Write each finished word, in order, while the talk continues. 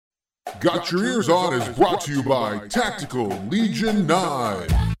Got Your Ears On is brought to you by Tactical Legion 9.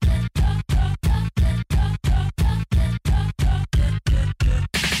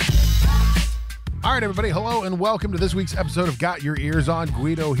 All right, everybody, hello and welcome to this week's episode of Got Your Ears On.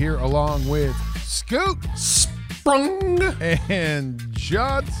 Guido here along with Scoot, Sprung, and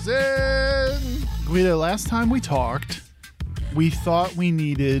Johnson. Guido, last time we talked, we thought we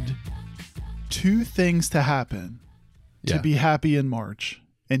needed two things to happen to be happy in March.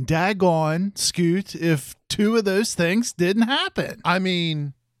 And daggone, Scoot, if two of those things didn't happen. I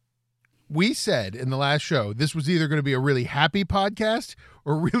mean, we said in the last show this was either going to be a really happy podcast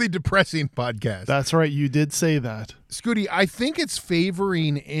or a really depressing podcast. That's right. You did say that. Scooty, I think it's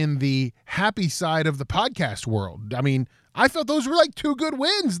favoring in the happy side of the podcast world. I mean, I felt those were like two good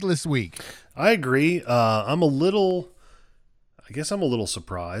wins this week. I agree. I guess I'm a little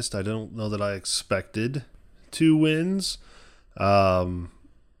surprised. I don't know that I expected two wins.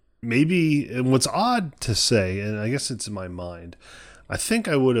 Maybe, and what's odd to say, and I guess it's in my mind, I think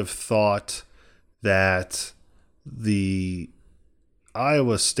I would have thought that the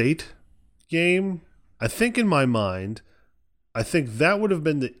Iowa State game, I think in my mind, I think that would have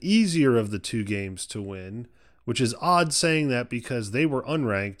been the easier of the two games to win, which is odd saying that because they were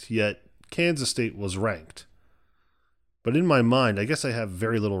unranked, yet Kansas State was ranked. But in my mind, I guess I have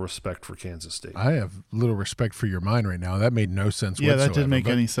very little respect for Kansas State. I have little respect for your mind right now. That made no sense whatsoever. Yeah, that didn't make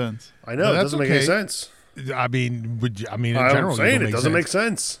any sense. I know, it doesn't make any sense. I mean, in general, I'm saying it doesn't make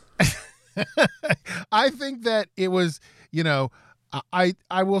sense. I think that it was,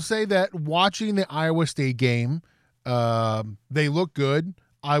 I will say that watching the Iowa State game, they look good.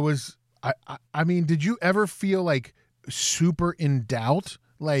 I mean, did you ever feel like super in doubt?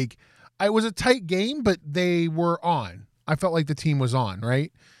 Like, it was a tight game, but they were on. I felt like the team was on,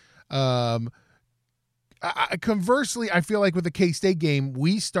 right? Conversely, I feel like with the K-State game,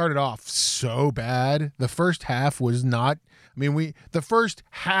 we started off so bad. The first half was not. I mean, the first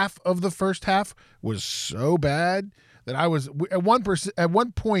half of the first half was so bad that I was at one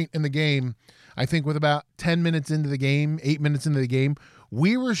point in the game. I think with about 10 minutes into the game, 8 minutes into the game,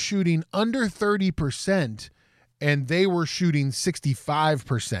 we were shooting under 30%. And they were shooting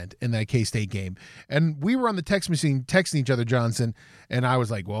 65% in that K-State game. And we were on the text machine texting each other, Johnson, and I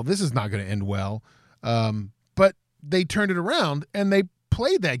was like, well, this is not going to end well. But they turned it around, and they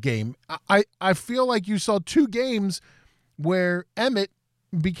played that game. I feel like you saw two games where Emmett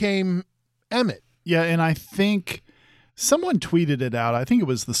became Emmett. Yeah, and I think someone tweeted it out. I think it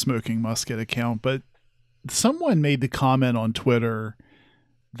was the Smoking Musket account, but someone made the comment on Twitter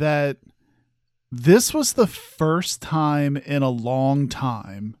that this was the first time in a long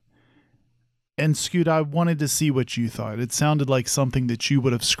time. And Scoot, I wanted to see what you thought. It sounded like something that you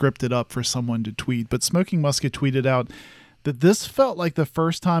would have scripted up for someone to tweet. But Smoking Musket tweeted out that this felt like the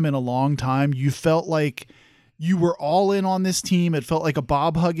first time in a long time you felt like you were all in on this team. It felt like a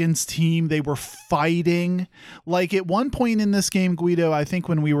Bob Huggins team. They were fighting. Like at one point in this game, Guido, I think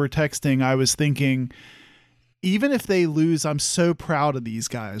when we were texting, I was thinking, even if they lose, I'm so proud of these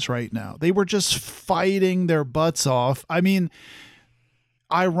guys right now. They were just fighting their butts off. I mean,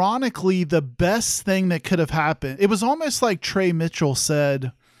 ironically, the best thing that could have happened, it was almost like Trey Mitchell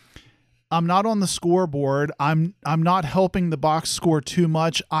said, I'm not on the scoreboard. I'm not helping the box score too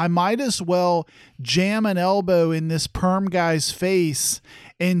much. I might as well jam an elbow in this perm guy's face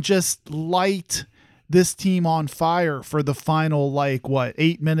and just light this team on fire for the final,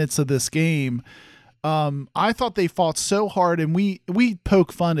 8 minutes of this game. I thought they fought so hard, and we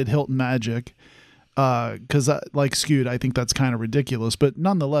poke fun at Hilton Magic because, like Scoot, I think that's kind of ridiculous. But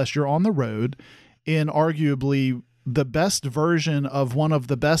nonetheless, you're on the road in arguably the best version of one of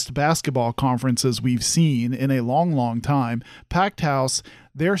the best basketball conferences we've seen in a long, long time. Packed house,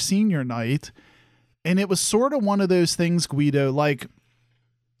 their senior night, and it was sort of one of those things, Guido. Like,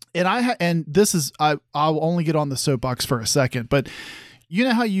 and this is I'll only get on the soapbox for a second, but. You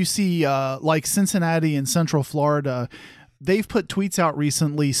know how you see like Cincinnati and Central Florida, they've put tweets out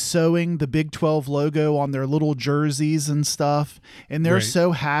recently sewing the Big 12 logo on their little jerseys and stuff, and they're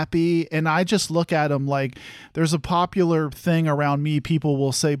so happy. And I just look at them like there's a popular thing around me. People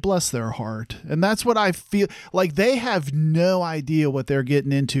will say, bless their heart. And that's what I feel like. They have no idea what they're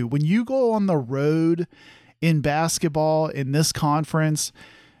getting into. When you go on the road in basketball in this conference,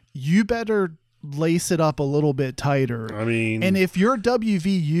 you better lace it up a little bit tighter. I mean, and if you're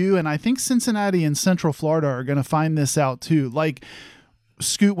WVU, and I think Cincinnati and Central Florida are going to find this out too, like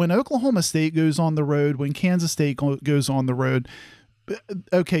Scoot, when Oklahoma State goes on the road, when Kansas State goes on the road,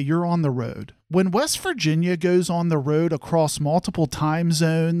 okay, you're on the road. When West Virginia goes on the road across multiple time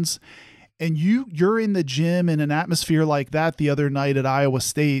zones and you're in the gym in an atmosphere like that the other night at Iowa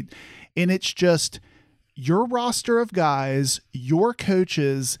State, and it's just your roster of guys, your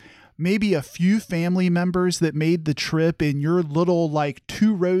coaches, maybe a few family members that made the trip in your little like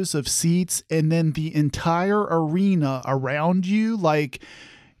 2 rows of seats, and then the entire arena around you. Like,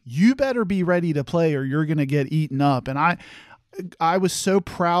 you better be ready to play or you're going to get eaten up. And I was so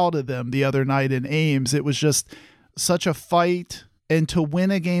proud of them the other night in Ames. It was just such a fight. And to win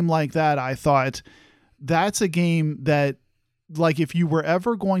a game like that, I thought that's a game that, like, if you were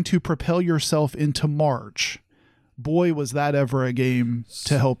ever going to propel yourself into March, boy, was that ever a game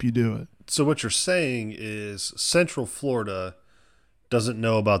to help you do it. So what you're saying is Central Florida doesn't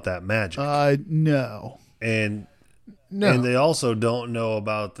know about that magic. No. And No. And they also don't know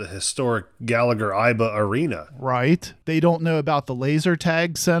about the historic Gallagher-Iba Arena. Right. They don't know about the laser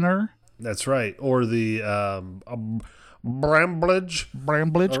tag center. That's right. Or the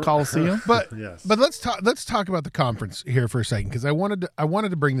Bramblage Coliseum. But Yes. but let's talk about the conference here for a second, because I wanted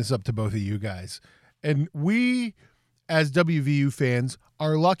to bring this up to both of you guys. And we, as WVU fans,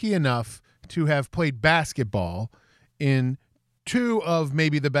 are lucky enough to have played basketball in 2 of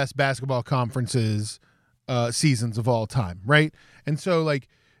maybe the best basketball conferences seasons of all time, right? And so, like,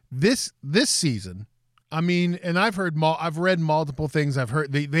 this season, I mean, and I've read multiple things. I've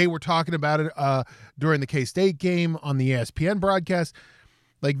heard they were talking about it during the K-State game on the ESPN broadcast.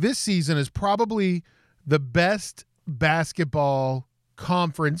 Like, this season is probably the best basketball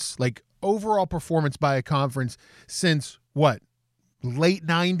conference, like overall performance by a conference, since what? Late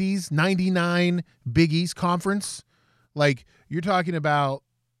 90s, 99 Big East Conference. Like, you're talking about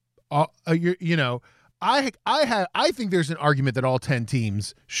you know, I think there's an argument that all 10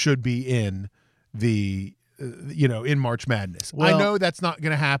 teams should be in the in March Madness. Well, I know that's not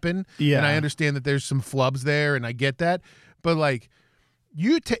going to happen, yeah. and I understand that there's some flubs there, and I get that, but like,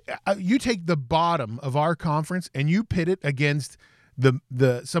 you take the bottom of our conference and you pit it against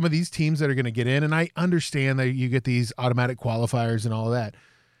the some of these teams that are going to get in, and I understand that you get these automatic qualifiers and all of that,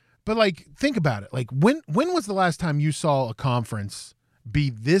 but like, think about it. Like, when was the last time you saw a conference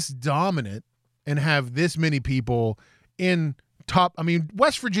be this dominant and have this many people in top? I mean,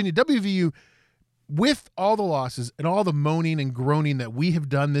 West Virginia, WVU, with all the losses and all the moaning and groaning that we have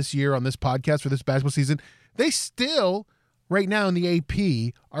done this year on this podcast for this basketball season, they still, right now in the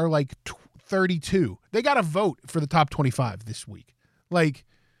AP, are like 32. They got a vote for the top 25 this week. Like,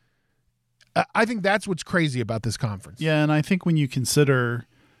 I think that's what's crazy about this conference. Yeah, and I think when you consider,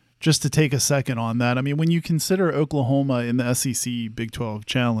 just to take a second on that, I mean, when you consider Oklahoma in the SEC Big 12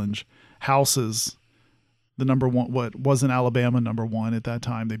 Challenge houses the number one, what wasn't Alabama number 1 at that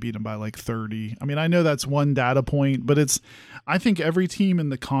time? They beat them by like 30. I mean, I know that's one data point, but I think every team in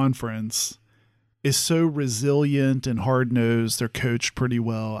the conference is so resilient and hard-nosed. They're coached pretty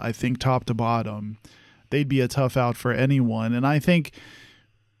well. I think top to bottom, they'd be a tough out for anyone. And I think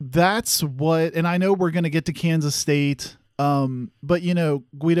that's what, and I know we're going to get to Kansas State, but,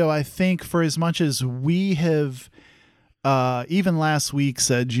 Guido, I think for as much as we have even last week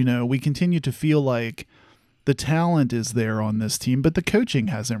said, we continue to feel like the talent is there on this team, but the coaching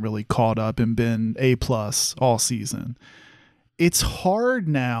hasn't really caught up and been A+ all season. It's hard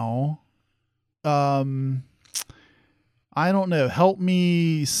now. I don't know. Help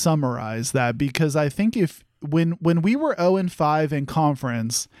me summarize that, because I think when we were 0-5 in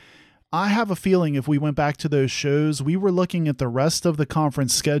conference, I have a feeling if we went back to those shows, we were looking at the rest of the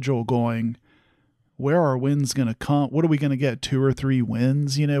conference schedule going, where are wins going to come? What are we going to get? 2 or 3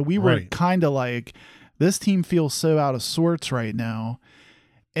 wins? We were kind of like, this team feels so out of sorts right now.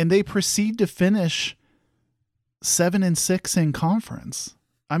 And they proceed to finish 7-6 in conference.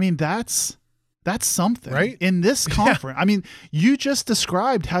 I mean, that's something, right? In this conference. Yeah. I mean, you just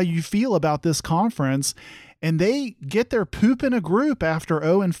described how you feel about this conference, and they get their poop in a group after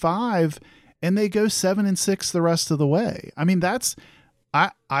 0-5, and they go 7-6 the rest of the way. I mean,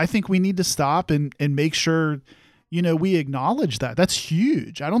 I think we need to stop and make sure, we acknowledge that. That's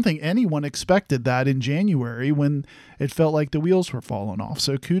huge. I don't think anyone expected that in January when it felt like the wheels were falling off.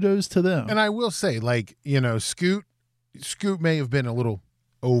 So kudos to them. And I will say, like, Scoot may have been a little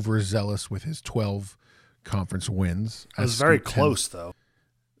overzealous with his 12 conference wins. It was very close, though.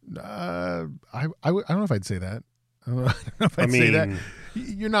 I don't know if I'd say that. I don't know if I'd say that.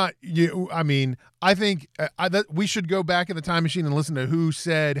 You're not. I mean, I think that we should go back in the time machine and listen to who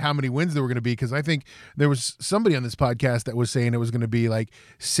said how many wins there were going to be, because I think there was somebody on this podcast that was saying it was going to be like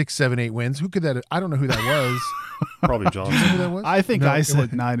 6, 7, 8 wins. Who could that? I don't know who that was. Probably Johnson. Who that was? I think I said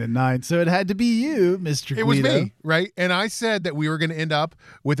 9-9, so it had to be you, Mr. It was me, right? And I said that we were going to end up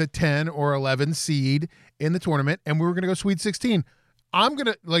with a 10 or 11 seed in the tournament, and we were going to go Sweet 16. I'm going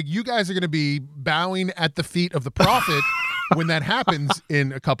to, like, you guys are going to be bowing at the feet of the prophet when that happens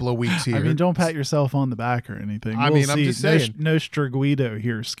in a couple of weeks here. I mean, don't pat yourself on the back or anything. I'm just saying. No Guido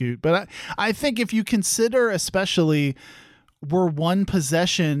here, Scoot. But I think if you consider, especially, we're one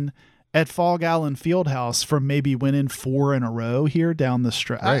possession at Fall Gallon Fieldhouse from maybe winning 4 in a row here down the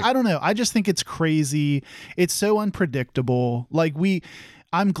stretch. Right. I don't know. I just think it's crazy. It's so unpredictable. Like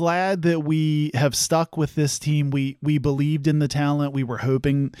I'm glad that we have stuck with this team. We believed in the talent. We were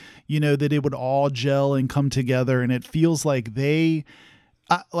hoping, that it would all gel and come together. And it feels like I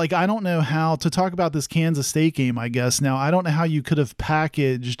don't know how to talk about this Kansas State game, I guess. Now, I don't know how you could have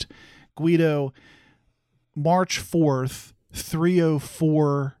packaged Guido March 4th,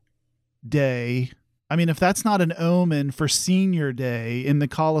 3:04 day. I mean, if that's not an omen for senior day in the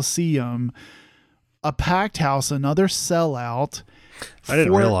Coliseum, a packed house, another sellout. I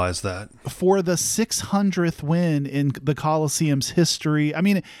didn't realize that. For the 600th win in the Coliseum's history. I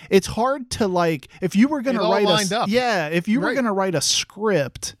mean, it's hard to if you were going to write if you were going to write a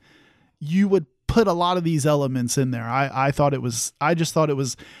script, you would put a lot of these elements in there. I just thought it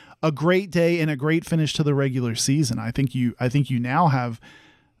was a great day and a great finish to the regular season. I think you now have,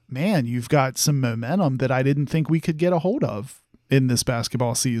 man, you've got some momentum that I didn't think we could get a hold of in this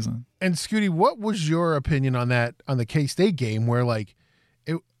basketball season. And Scooty, what was your opinion on that, on the K-State game where I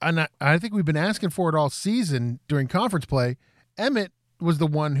think we've been asking for it all season during conference play. Emmett was the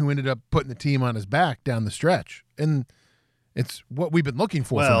one who ended up putting the team on his back down the stretch. And it's what we've been looking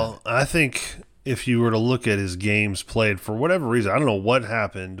for. Well, I think if you were to look at his games played, for whatever reason, I don't know what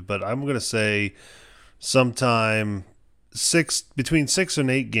happened, but I'm going to say sometime between 6 and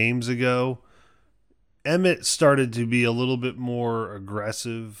 8 games ago, Emmett started to be a little bit more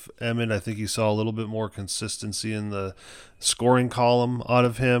aggressive. I think you saw a little bit more consistency in the scoring column out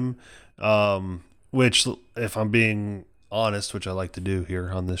of him, which, if I'm being honest, which I like to do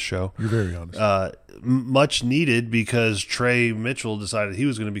here on this show. You're very honest. Much needed, because Trey Mitchell decided he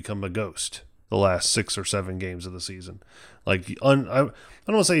was going to become a ghost the last 6 or 7 games of the season. I don't want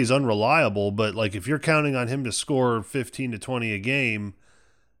to say he's unreliable, but if you're counting on him to score 15 to 20 a game,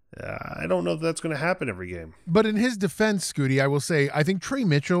 I don't know if that's going to happen every game. But in his defense, Scooty, I will say, I think Trey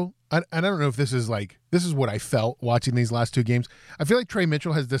Mitchell, I don't know if this is what I felt watching these last 2 games. I feel like Trey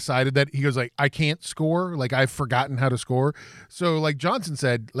Mitchell has decided that he goes I can't score. I've forgotten how to score. So like Johnson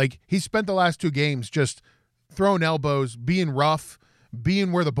said, he spent the last 2 games just throwing elbows, being rough,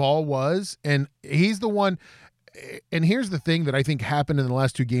 being where the ball was. And he's the one. And here's the thing that I think happened in the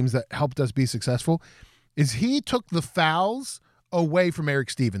last 2 games that helped us be successful is he took the fouls away from Eric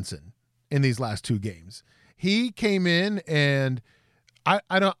Stevenson in these last 2 games. He came in and I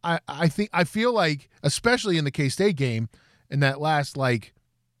feel like, especially in the K-State game, in that last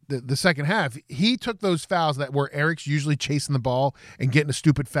the second half, he took those fouls that where Eric's usually chasing the ball and getting a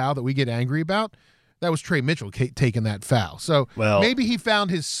stupid foul that we get angry about. That was Trey Mitchell taking that foul. So maybe he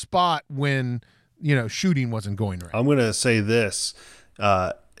found his spot when shooting wasn't going right. I'm going to say this.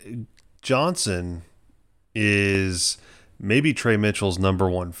 Johnson is maybe Trey Mitchell's number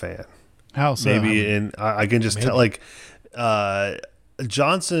 1 fan. How so? Maybe, and I can just tell,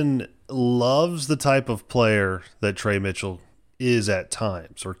 Johnson loves the type of player that Trey Mitchell is at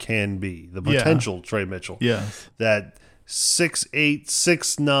times, or can be, the potential Trey Mitchell. Yeah. That 6'8",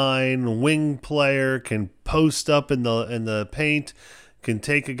 6'9" wing player, can post up in the paint, can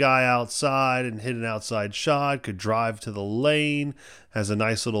take a guy outside and hit an outside shot, could drive to the lane, has a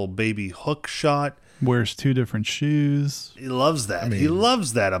nice little baby hook shot. Wears 2 different shoes. He loves that. He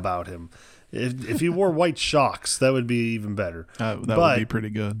loves that about him. If he wore white Shocks, that would be even better. That would be pretty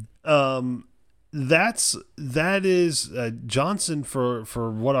good. That is Johnson,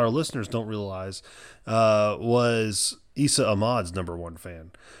 for what our listeners don't realize, was Issa Ahmad's number 1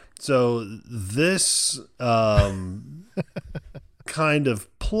 fan. So this kind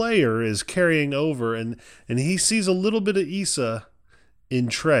of player is carrying over, and he sees a little bit of Issa in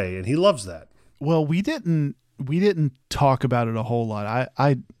Trey, and he loves that. Well, we didn't talk about it a whole lot.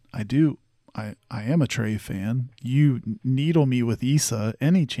 I am a Trey fan. You needle me with Issa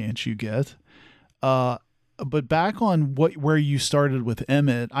any chance you get. But back on where you started with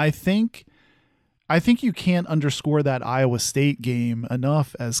Emmett, I think you can't underscore that Iowa State game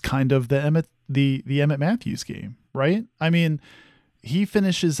enough as kind of the Emmett Matthews game, right? I mean, he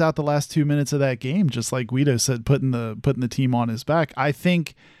finishes out the last 2 minutes of that game, just like Guido said, putting the team on his back. I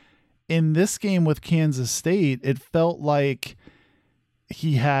think in this game with Kansas State, it felt like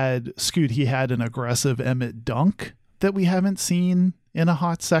he had an aggressive Emmett dunk that we haven't seen in a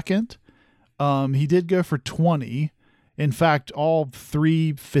hot second. He did go for 20. In fact, all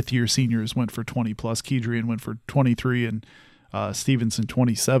 3 fifth-year seniors went for 20 plus. Kedrian went for 23, and Stevenson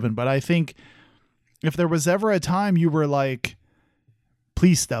 27. But I think if there was ever a time you were like,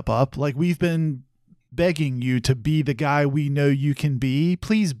 please step up, like we've been begging you to be the guy we know you can be,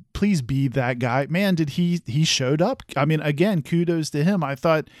 please be that guy. Man, did he showed up. I mean, again, kudos to him. I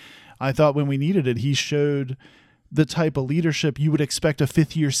thought when we needed it, he showed the type of leadership you would expect a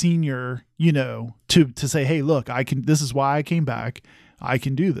 5th-year senior, to say, hey, look, this is why I came back. I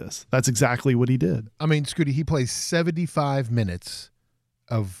can do this. That's exactly what he did. I mean, Scooty, he plays 75 minutes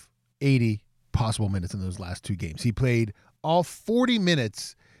of 80 possible minutes in those last 2 games. He played all 40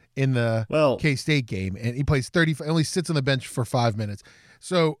 minutes in the K-State game, and he plays 30, only sits on the bench for 5 minutes.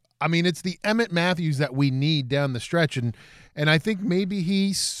 So, I mean, it's the Emmett Matthews that we need down the stretch, and I think maybe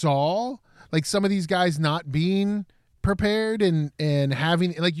he saw like some of these guys not being prepared and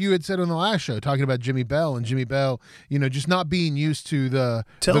having, like you had said on the last show, talking about Jimmy Bell, just not being used to the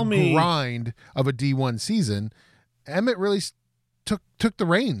grind of a D1 season. Emmett really took the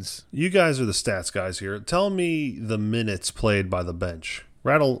reins. You guys are the stats guys here. Tell me the minutes played by the bench.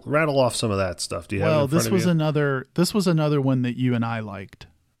 Rattle off some of that stuff. Do you have it in front of you? This was another one that you and I liked.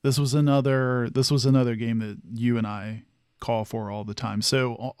 This was another game that you and I call for all the time.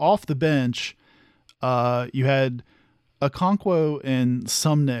 So off the bench, you had Okonkwo and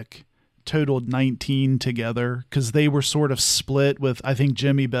Sumnick totaled 19 together because they were sort of split with, I think,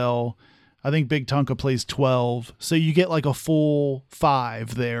 Jimmy Bell. I think Big Tonka plays 12. So you get like a full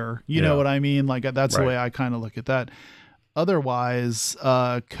 5 there. You know what I mean? Like that's the way I kind of look at that. Otherwise,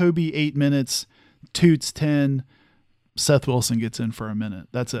 Kobe 8 minutes, Toots 10, Seth Wilson gets in for a minute.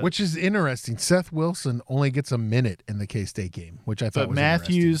 That's it. Which is interesting. Seth Wilson only gets a minute in the K-State game, which I thought was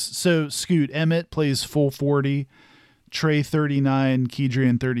Matthews, so Scoot, Emmett plays full 40, Trey 39,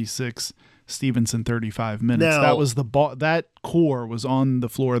 Kedrian 36, Stevenson 35 minutes. Now, that was that core was on the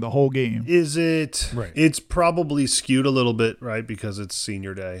floor the whole game. Is it? Right. It's probably skewed a little bit, right? Because it's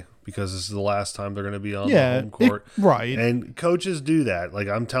senior day. Because this is the last time they're going to be on the home court. Right. And coaches do that. Like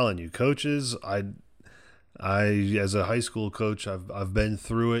I'm telling you, coaches, I as a high school coach, I've been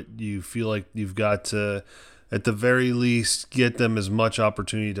through it. You feel like you've got to, at the very least, get them as much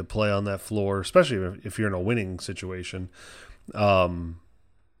opportunity to play on that floor, especially if you're in a winning situation. And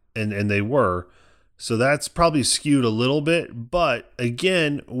they were. So that's probably skewed a little bit. But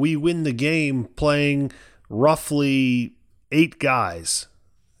again, we win the game playing roughly 8 guys.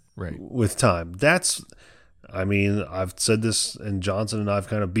 Right. With time. I've said this, and Johnson and I've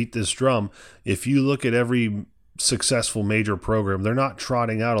kind of beat this drum. If you look at every successful major program, they're not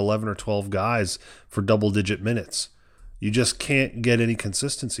trotting out 11 or 12 guys for double-digit minutes. You just can't get any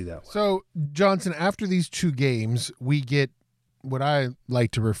consistency that way. So, Johnson, after these 2 games, we get what I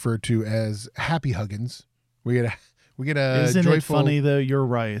like to refer to as happy huggins. We get a Isn't joyful. it funny though? You're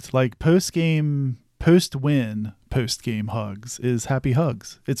right. Like post-win, post-game hugs is happy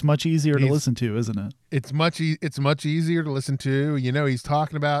hugs. It's much easier to listen to, isn't it? It's much easier to listen to. He's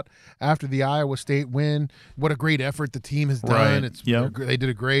talking about after the Iowa State win, what a great effort the team has done. Right. They did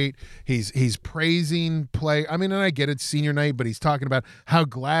a great. He's praising play. I mean, and I get it's senior night, but he's talking about how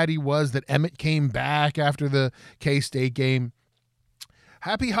glad he was that Emmett came back after the K-State game.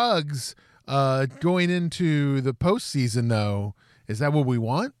 Happy hugs going into the postseason, though. Is that what we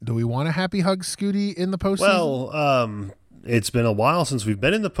want? Do we want a happy hug, Scooty, in the postseason? Well, it's been a while since we've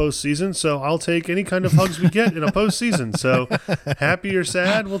been in the postseason, so I'll take any kind of hugs we get in a postseason. So happy or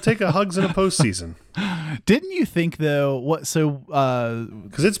sad, we'll take a hugs in a postseason. Didn't you think, though, what? So,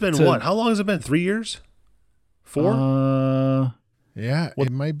 because it's been what? How long has it been? 3 years? 4? Yeah,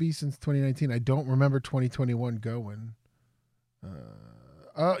 it might be since 2019. I don't remember 2021 going.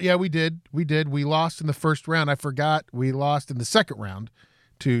 Yeah, we did. We lost in the first round. I forgot we lost in the second round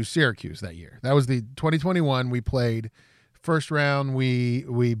to Syracuse that year. That was the 2021 we played. First round we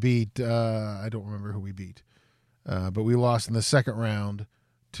beat I don't remember who we beat. But we lost in the second round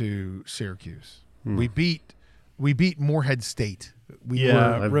to Syracuse. We beat Morehead State.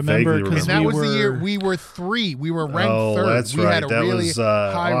 Remember, because that was the year we were 3. We were ranked 3rd. That's we right. had a that really was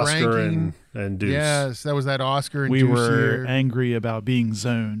high Oscar ranking. and Deuce. Yes, that was that Oscar and we Deuce were year. angry about being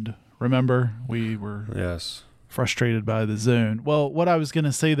zoned. Remember, we were frustrated by the zone. Well, what I was going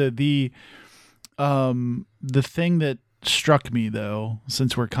to say, that the thing that struck me, though,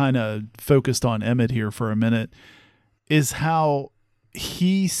 since we're kind of focused on Emmett here for a minute, is how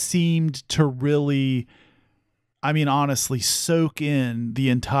he seemed to really, I mean, honestly, soak in the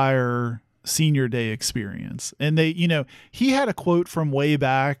entire senior day experience. And he had a quote from way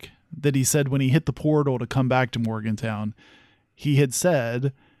back that he said when he hit the portal to come back to Morgantown. He had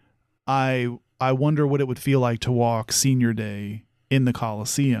said, I wonder what it would feel like to walk senior day in the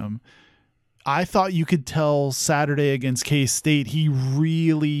Coliseum. I thought you could tell Saturday against K-State, he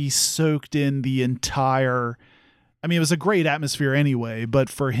really soaked in the entire, I mean, it was a great atmosphere anyway, but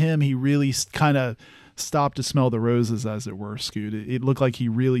for him, he really kind of stopped to smell the roses, as it were, Scoot. It looked like he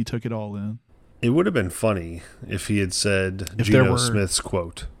really took it all in. It would have been funny if he had said If there Geno were- Smith's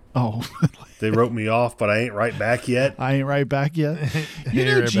quote. Oh, They wrote me off, but I ain't right back yet. I ain't right back yet. You Ain't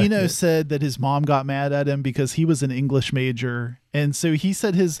know, right back Gino yet. said that his mom got mad at him because he was an English major, and so he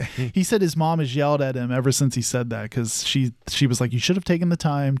said his mom has yelled at him ever since he said that, because she was like, you should have taken the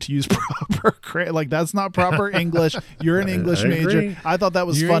time to use proper like that's not proper English. You're an English I major. agree. I thought that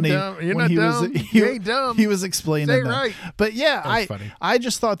was You ain't funny dumb. You're when not dumb. You ain't dumb. he was explaining Say it that. right. But yeah, That's funny. I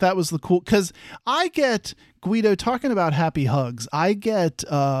just thought that was the cool, because I get Guido talking about happy hugs. I get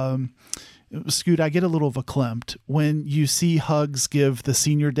Scoot, I get a little verklempt when you see Hugs give the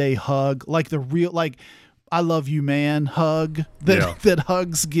senior day hug, like the real, like, I love you, man hug that, Yeah. that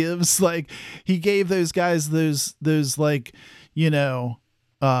Hugs gives. Like, he gave those guys those like,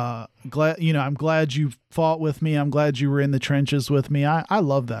 I'm glad you fought with me. I'm glad you were in the trenches with me. I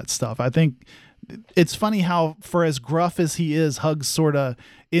love that stuff. I think it's funny how, for as gruff as he is, Hugs sort of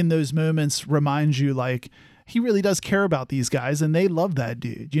in those moments reminds you, like, he really does care about these guys, and they love that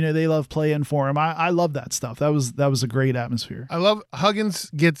dude. They love playing for him. I love that stuff. That was a great atmosphere. I love Huggins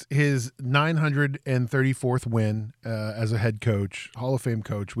gets his 934th win as a head coach, Hall of Fame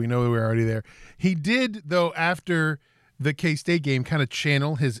coach. We know we're already there. He did, though, after the K-State game, kind of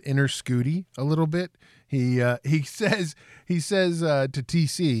channel his inner Scooty a little bit. He says to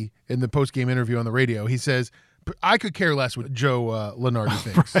TC in the post-game interview on the radio, he says, I could care less what Joe Lenardi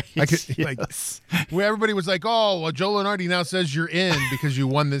thinks. I could, Yes. where everybody was like, "Oh, well, Joe Lenardi now says you're in because you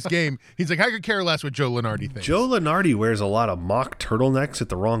won this game." He's like, "I could care less what Joe Lenardi thinks." Joe Lenardi wears a lot of mock turtlenecks at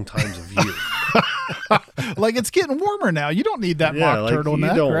the wrong times of year. Like, it's getting warmer now. You don't need that Yeah, mock like, you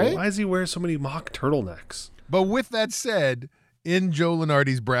turtleneck, don't. right? Why does he wear so many mock turtlenecks? But with that said, in Joe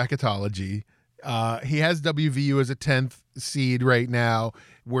Lenardi's bracketology, he has WVU as a 10th seed right now.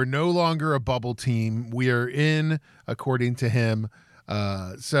 We're no longer a bubble team. We are in, according to him.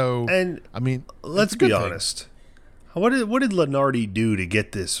 So, And I mean, let's it's a good be thing. honest. What did Lenardi do to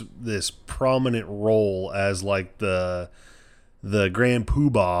get this prominent role as like the grand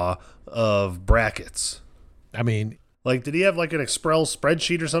poobah of brackets? I mean, Like, did he have like an Excel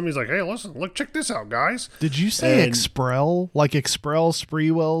spreadsheet or something? He's like, hey, listen, look, check this out, guys. Did you say And- Exprel? Like Exprel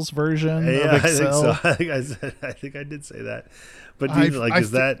Spreewell's version Yeah, of Excel? I think so. I think I did say that. But dude,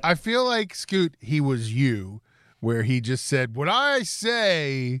 I feel like, Scoot, he was you, where he just said, what I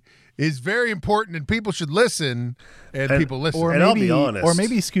say is very important and people should listen, and people listen. Or And I'll maybe, be honest. or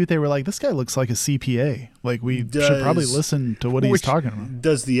maybe Scoot, they were like, this guy looks like a CPA. Like, we should probably Does- listen to what he's Which- talking about.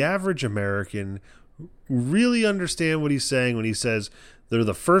 Does the average American really understand what he's saying when he says they're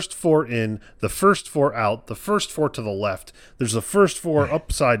the first four in, the first four out, the first four to the left, there's the first four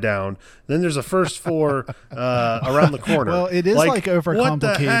upside down, then there's the first four around the corner? Well, it is like what the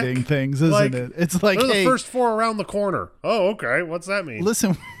overcomplicating heck? things, isn't it? It's like, they're hey, the first four around the corner. Oh, okay. What's that mean?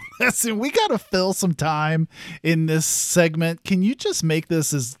 listen, we got to fill some time in this segment. Can you just make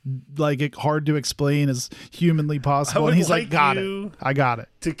this as like hard to explain as humanly possible? would And he's like, like got you- it. I got it.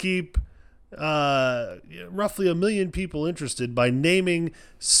 To keep roughly 1 million people interested by naming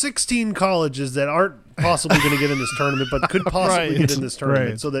 16 colleges that aren't possibly going to get in this tournament, but could possibly Right, get in this tournament,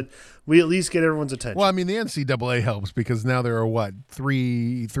 right. so that we at least get everyone's attention. Well, I mean, the NCAA helps because now there are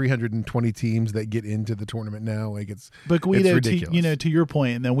 320 teams that get into the tournament now. Like But Guido, ridiculous. to your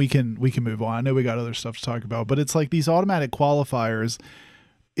point, and then we can move on. I know we got other stuff to talk about, but it's like these automatic qualifiers.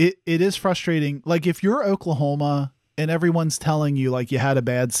 It is frustrating. Like, if you're Oklahoma and everyone's telling you like you had a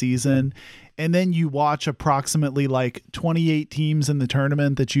bad season, and then you watch approximately like 28 teams in the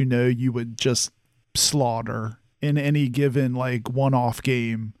tournament that you would just slaughter in any given like one-off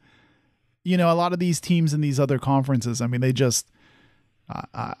game. A lot of these teams in these other conferences, I mean, they just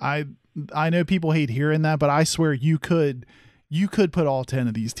I know people hate hearing that, but I swear you could put all 10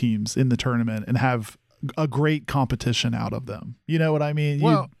 of these teams in the tournament and have a great competition out of them. You know what I mean?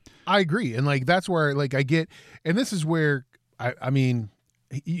 Well, I agree. And like, that's where like I get, and this is where I mean,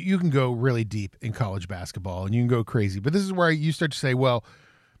 you can go really deep in college basketball and you can go crazy, but this is where you start to say, well,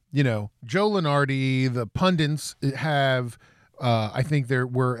 Joe Lenardi, the pundits have, I think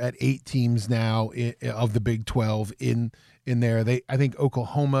we're at 8 teams now of the Big 12 in there. I think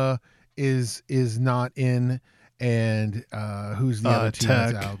Oklahoma is not in, and who's the other team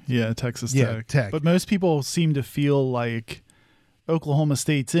Tech. that's out? Yeah, Texas Yeah, Tech. But most people seem to feel like Oklahoma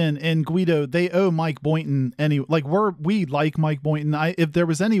State's in. And Guido, they owe Mike Boynton we like Mike Boynton. If there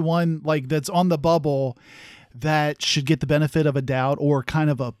was anyone like that's on the bubble that should get the benefit of a doubt or kind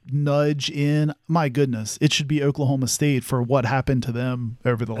of a nudge in, my goodness, it should be Oklahoma State for what happened to them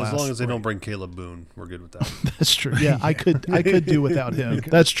over the last. As long as they don't bring Caleb Boone, we're good with that. That's true. Yeah, I could do without him.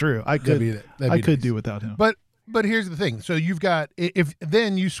 That's true. I could That'd be nice. do without him. But here's the thing. So you've got, if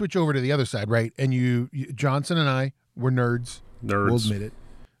then you switch over to the other side, right? And you Johnson and I, we're nerds. We'll admit it.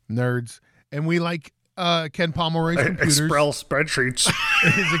 Nerds. And we like Ken Pomeroy's computers. Excel spreadsheets.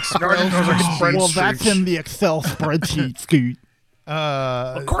 His Excel spreadsheets. Well, that's in the Excel spreadsheet, Scoot.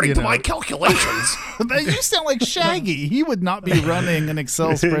 According to my calculations. You sound like Shaggy. He would not be running an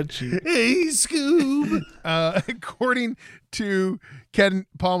Excel spreadsheet. Hey, Scoob. According to Ken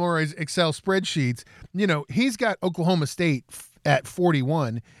Pomeroy's Excel spreadsheets, he's got Oklahoma State at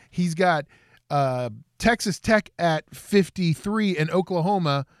 41. He's got Texas Tech at 53 and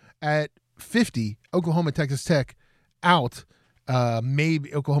Oklahoma at 50. Oklahoma, Texas Tech out.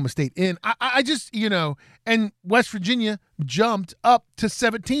 Maybe Oklahoma State in. I just, and West Virginia jumped up to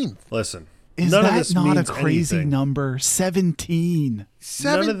 17th. Listen, is none that of this not means a crazy anything. number? 17.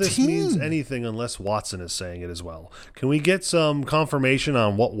 None of this means anything unless Watson is saying it as well. Can we get some confirmation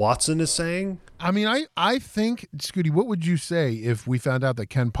on what Watson is saying? I mean, I think, Scooty, what would you say if we found out that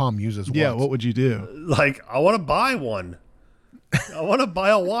Ken Pom uses Watson? Yeah, what would you do? Like, I want to buy one. I want to buy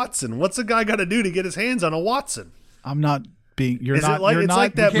a Watson. What's a guy got to do to get his hands on a Watson? I'm not being. You're Is it not. like- You're it's not.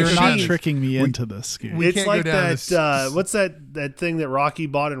 like that You're not machine. tricking me into this, Scoot. We It's can't like go down that. this- What's that thing that Rocky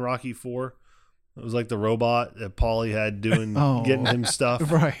bought in Rocky 4? It was like the robot that Paulie had doing, Oh. getting him stuff.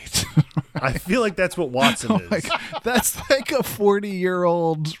 Right. I feel like that's what Watson is. Like, that's like a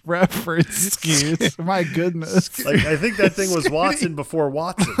 40-year-old reference, Scoot. My goodness. Like, I think that thing was Watson before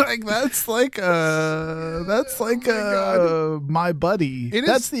Watson. Like that's like my buddy. It is-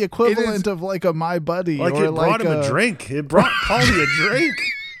 That's the equivalent of like a my buddy. Like or it brought him a drink. It brought Paulie a drink.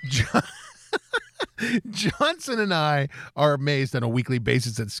 Johnson and I are amazed on a weekly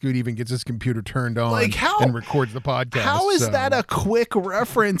basis that Scoot even gets his computer turned on Like, how- and records the podcast. How is so. that a quick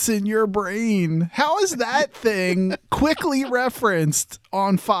reference in your brain? How is that thing quickly referenced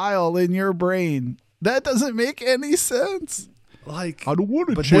on file in your brain? That doesn't make any sense. Like, I don't want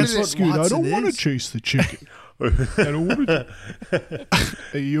to but chase that's the what Scoot. I Watson don't want to is. chase the chicken. I don't want to.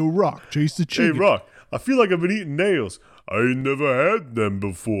 Hey, yo, Rock, chase the hey, chicken. Rock, I feel like I've been eating nails. I ain't never had them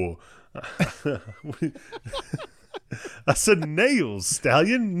before. I said nails,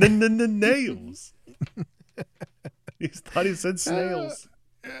 Stallion. Nails. He thought he said snails.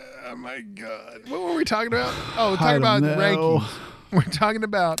 Oh my God! What were we talking about? Oh, we're I talking about don't know. rankings. We're talking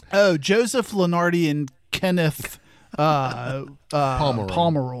about Oh, Joseph Lenardi and Kenneth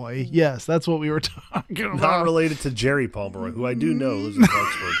Pomeroy. Yes, that's what we were talking Not about. related to Jerry Pomeroy, who I do know lives in the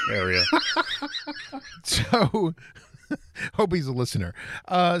Clarksburg area. so. Hope he's a listener.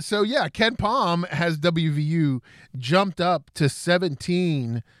 So yeah, Ken Pom has WVU jumped up to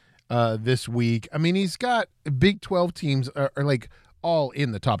 17 this week. I mean, he's got Big 12 teams are like all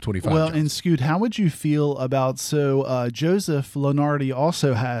in the top 25. Well, John. and Scoot, how would you feel about Joseph Lenardi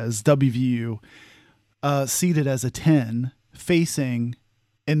also has WVU seated as a 10 facing,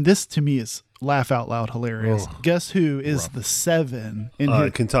 and this to me is laugh out loud hilarious. Oh, Guess who is the 7 in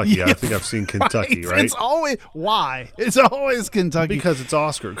his Kentucky. I think I've seen Kentucky, right? It's always why? It's always Kentucky. Because it's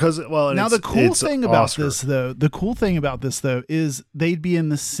Oscar. Because well, Now it's, the cool it's thing about Oscar. this though, is they'd be in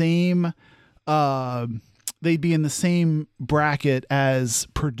the same bracket as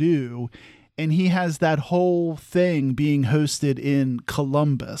Purdue, and he has that whole thing being hosted in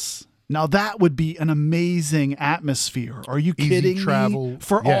Columbus. Now that would be an amazing atmosphere. Are you Easy kidding travel. me?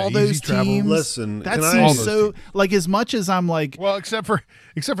 For Yeah, all easy those travel. teams, Listen, that can I- seems All those so. Like as much as I'm like, well, except for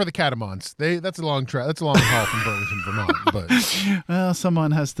the Catamounts, that's a long That's a long haul from Burlington, Vermont. But well,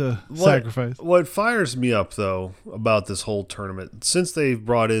 someone has to sacrifice. What fires me up though about this whole tournament, since they've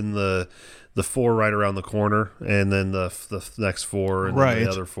brought in the 4 right around the corner, and then the next 4, and then Right. the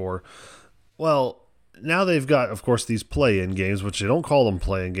other 4. Well, now they've got, of course, these play-in games, which they don't call them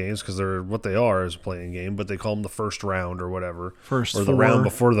play-in games because they're what they are is a play-in game, but they call them the first round or whatever, First or the 4. round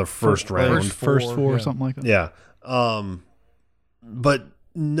before the first round. First four, yeah. something like that. Yeah. But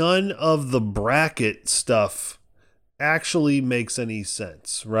none of the bracket stuff actually makes any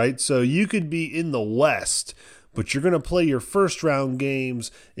sense, right? So you could be in the West, but you're going to play your first round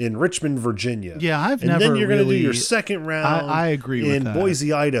games in Richmond, Virginia. Yeah, I've and never then you're going to do really- your second round I agree with in that.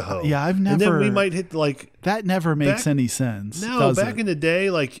 Boise, Idaho. Yeah, I've And then we never- might hit like That never makes Back- any sense. no, does back it? in the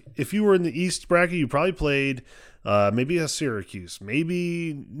day, like if you were in the East bracket, you probably played maybe a Syracuse,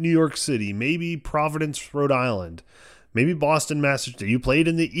 maybe New York City, maybe Providence, Rhode Island, maybe Boston, Massachusetts. You played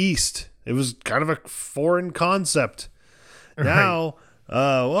in the East. It was kind of a foreign concept. Now,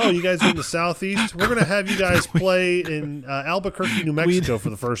 Well, you guys are in the Southeast. We're going to have you guys play in Albuquerque, New Mexico for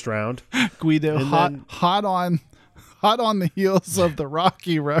the first round. Guido, And hot then- hot on the heels of the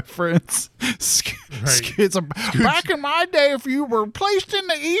Rocky reference. It's back in my day, if you were placed in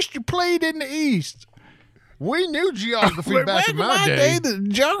the East, you played in the East. We knew geography back in my day, day. the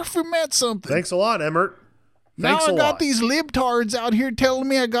geography meant something. Thanks a lot, Emmert. Now Thanks I a got lot. these libtards out here telling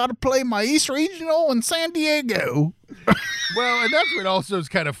me I got to play my East Regional in San Diego. Well, and that's what also is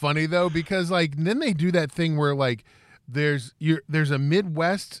kind of funny though, because like then they do that thing where like there's a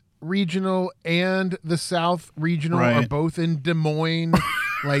Midwest regional and the South regional are Right. both in Des Moines.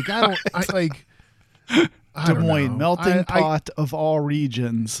 Like I Des don't Moines, know. melting pot of all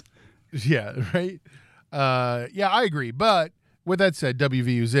regions. Yeah, right. Yeah, I agree. But with that said,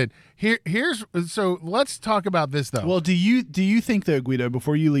 WVU's in. So let's talk about this though. Well, do you think though, Guido,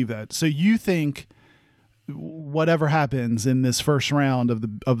 before you leave that, so you think whatever happens in this first round of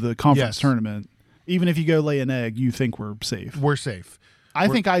the conference Yes. tournament, even if you go lay an egg, you think we're safe? we're safe. I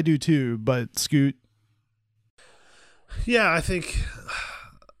think I do too, but Scoot, Yeah, I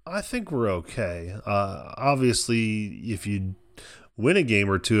think we're okay. Obviously, if you win a game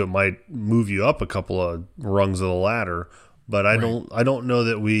or two, it might move you up a couple of rungs of the ladder. But I don't know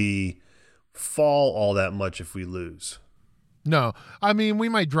that we fall all that much if we lose. No, I mean we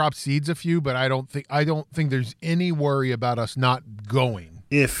might drop seeds a few, but I don't think there's any worry about us not going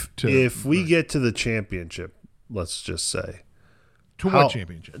If To- we get to the championship, let's just say to How- what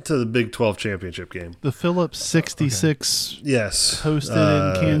championship. to the Big 12 championship game. the Phillips 66 Yes,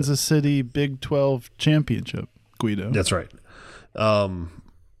 hosted in Kansas City Big 12 championship, Guido. That's right.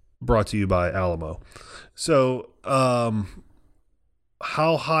 Brought to you by Alamo. So, how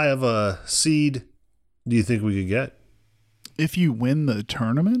high of a seed do you think we could get? If you win the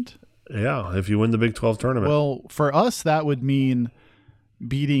tournament, Yeah, if you win the Big 12 tournament. well, for us that would mean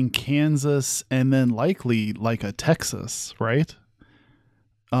beating Kansas and then likely like a Texas, right?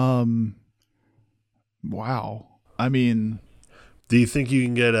 Wow. I mean, do you think you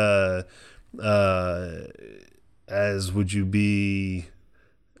can get would you be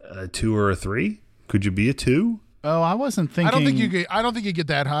a 2 or a 3? Could you be a 2? oh, I wasn't thinking. I don't think you get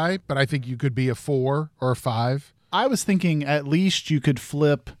that high, but I think you could be a 4 or a 5. I was thinking at least you could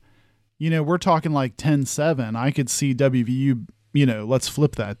flip. We're talking like 10-7. I could see WVU. Let's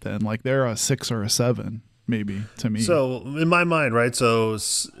flip that then. Like they're a 6 or a 7, maybe to me. So, in my mind, right? So,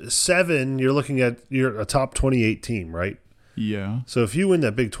 7, you're a top 28 team, right? yeah, So, if you win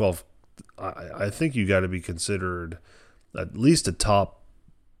that Big 12, I think you got to be considered at least a top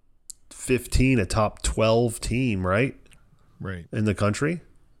 15, a top 12 team, right? Right. In the country.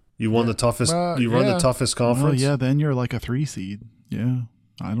 You won the toughest. Well, you run yeah. the toughest well, conference. yeah. Then you're like a 3 seed. Yeah,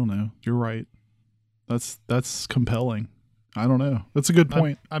 I don't know. You're right. That's compelling. I don't know. That's a good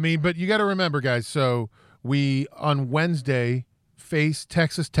point. I mean, but you got to remember, guys. So we on Wednesday face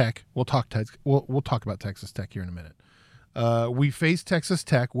Texas Tech. We'll talk about Texas Tech here in a minute. We face Texas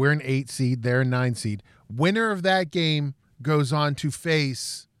Tech. We're an 8 seed. They're a 9 seed. Winner of that game goes on to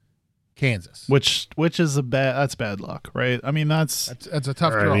face Kansas. Which is that's bad luck, right? I mean, that's That's a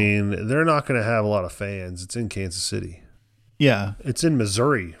tough I draw. mean, they're not going to have a lot of fans. It's in Kansas City. yeah, It's in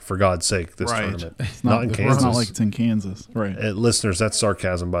Missouri, for God's sake. This right. tournament, It's not in It's Kansas. not like it's in Kansas, right? Listeners, that's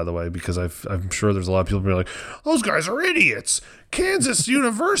sarcasm, by the way, because I'm sure there's a lot of people being like, "Those guys are idiots." Kansas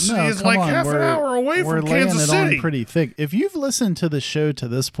University is come like on, half an we're- hour away we're from laying Kansas it City. on pretty thick. If you've listened to the show to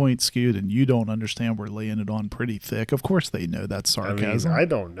this point, Scoot, and you don't understand, we're laying it on pretty thick. Of course, they know that's I mean, sarcasm. I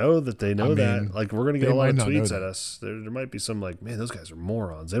don't know that they know that. mean, Like, we're gonna get they a lot of might not know tweets that. at us. There might be some like, "Man, those guys are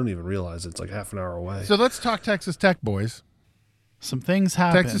morons. They don't even realize it's like half an hour away." So let's talk Texas Tech, boys. Some things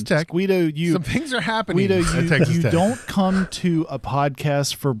happened. Texas Tech. Guido, Some things are happening Guido, at Texas you Tech. don't come to a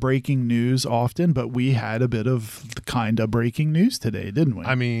podcast for breaking news often, but we had a bit of kind of breaking news today, didn't we?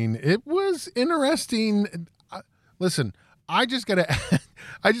 I mean, it was interesting. Listen, I just gotta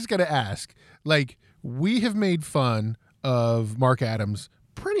ask. Like, we have made fun of Mark Adams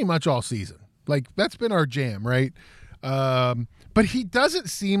pretty much all season. Like, that's been our jam, right? But he doesn't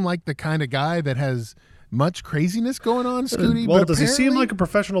seem like the kind of guy that has much craziness going on, Scooty. Well, but does he seem apparently- like a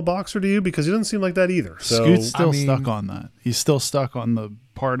professional boxer to you? Because he doesn't seem like that either. So Scoot's still I mean- stuck on that. He's still stuck on the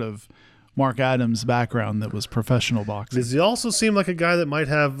part of Mark Adams' background that was professional boxing. does he also seem like a guy that might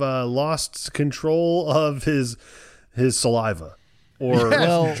have lost control of his saliva or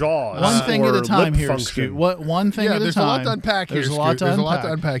Well, jaws? one thing at or a time lip here, function? Scoot. One thing Yeah, at a there's a time. lot to unpack here. There's a Scoot. lot to There's a unpack. lot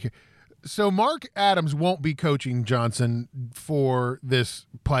to unpack here. So Mark Adams won't be coaching Johnson for this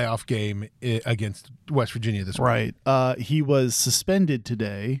playoff game against West Virginia this week. Right. He was suspended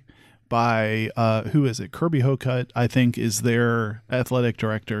today by who is it? Kirby Hocutt, I think, is their athletic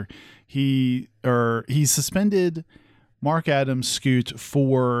director. He suspended Mark Adams, Scoot,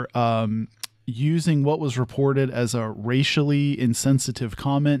 for using what was reported as a racially insensitive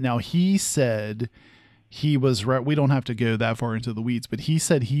comment. Now, he said he was we don't have to go that far into the weeds, but he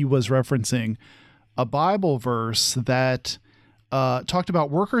said he was referencing a Bible verse that talked about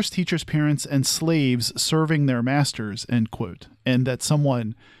workers, teachers, parents, and slaves serving their masters, end quote. And that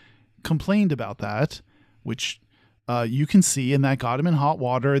someone complained about that, which you can see, and that got him in hot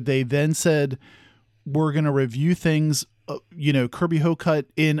water. They then said, we're going to review things. Kirby Hocutt,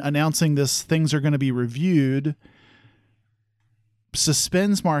 in announcing this, things are going to be reviewed,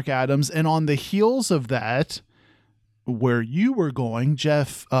 suspends Mark Adams. And on the heels of that, where you were going,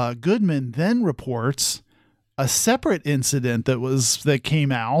 Jeff, Goodman then reports a separate incident that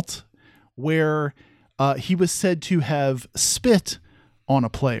came out where he was said to have spit on a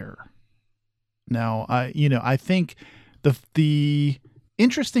player. Now, I think the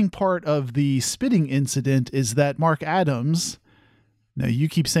interesting part of the spitting incident is that Mark Adams, now you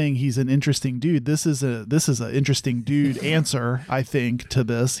keep saying he's an interesting dude. This is an interesting dude answer, I think, to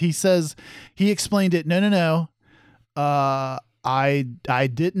this. He says he explained it. No. I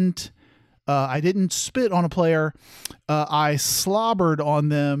didn't spit on a player. I slobbered on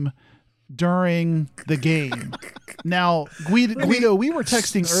them during the game. Now, Guido, we were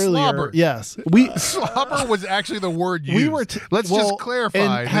texting earlier. Slobber. Yes, Slobber was actually the word used. We were Let's just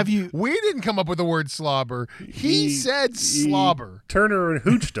clarify. And we didn't come up with the word slobber. He said slobber. Turner and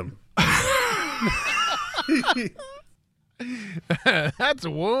hooched him. That's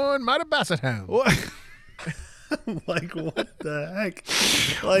one mighty basset hound. Like, what the heck?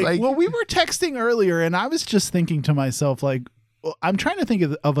 Like, well, we were texting earlier, and I was just thinking to myself, like, I'm trying to think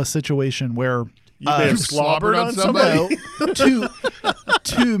of a situation where you may have slobbered on somebody.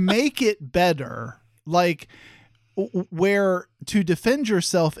 to make it better, like where to defend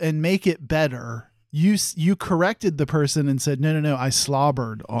yourself and make it better, you corrected the person and said, no, I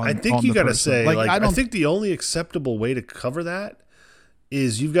slobbered on. I think on you the got to person. say, like, I think the only acceptable way to cover that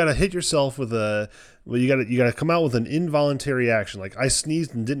is you've got to hit yourself with you got to come out with an involuntary action. Like, I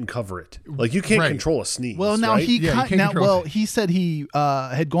sneezed and didn't cover it. Like, you can't control a sneeze. Well, now right? he said he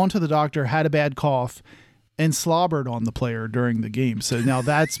had gone to the doctor, had a bad cough, and slobbered on the player during the game. So now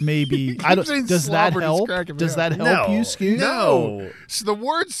that's maybe does that help? Does that help you, Scoot? No. So the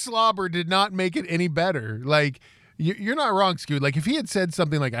word slobber did not make it any better. Like, you're not wrong, Scoot. Like, if he had said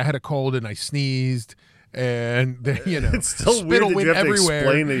something like, I had a cold and I sneezed, and it's still spittle weird that went you have everywhere. to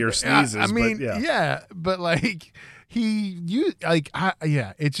explain that your sneezes. I mean, but but like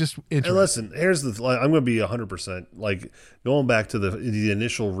it's just interesting. And listen, here's I'm going to be 100% like going back to the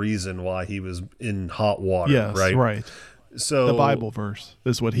initial reason why he was in hot water. Yes, right. So the Bible verse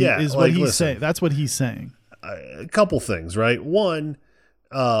is what he's saying. That's what he's saying. A couple things, right? One,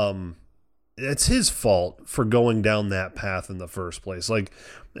 it's his fault for going down that path in the first place. Like,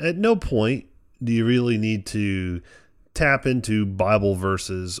 at no point do you really need to tap into Bible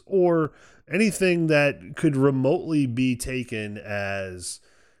verses or anything that could remotely be taken as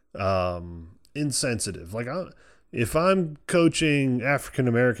insensitive. Like, if I'm coaching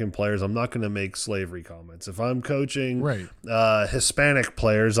African-American players, I'm not going to make slavery comments. If I'm coaching Hispanic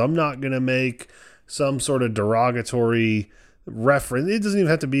players, I'm not going to make some sort of derogatory reference. It doesn't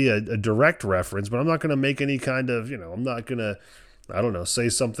even have to be a direct reference, but I'm not going to make any kind of, I'm not going to, say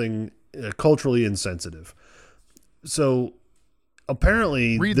something culturally insensitive. So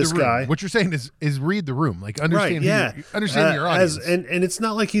apparently this guy, what you're saying is read the room, like understand, understand your audience. And it's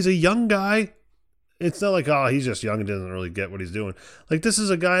not like he's a young guy. It's not like, he's just young and doesn't really get what he's doing. Like, this is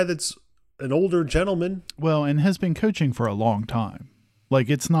a guy that's an older gentleman. Well, and has been coaching for a long time. Like,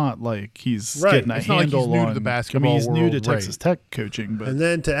 it's not like he's getting a handle like he's new on to the basketball he's new world, to Texas Tech coaching. But and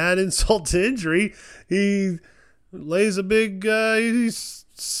then to add insult to injury, he lays a big he's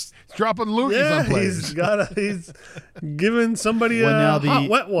dropping loogies on players. He's giving somebody hot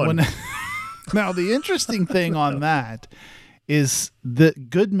wet one. Now, the interesting thing on that is that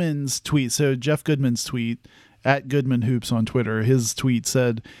Goodman's tweet. So Jeff Goodman's tweet at Goodman Hoops on Twitter, his tweet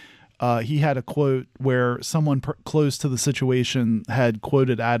said he had a quote where someone close to the situation had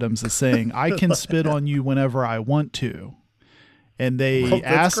quoted Adams as saying, "I can spit on you whenever I want to." And they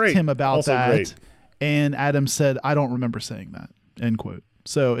asked him about also that. Great. And Adams said, "I don't remember saying that," end quote.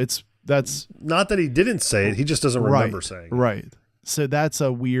 So that's not that he didn't say it. He just doesn't remember saying it. Right. So that's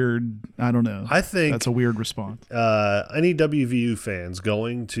a weird, I don't know. I think that's a weird response. Any WVU fans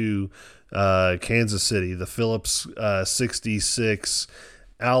going to Kansas City, the Phillips 66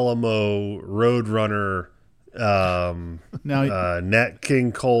 Alamo Roadrunner Nat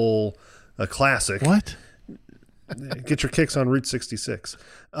King Cole Classic. What? Get your kicks on Route 66.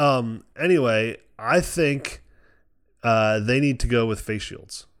 Anyway, I think they need to go with face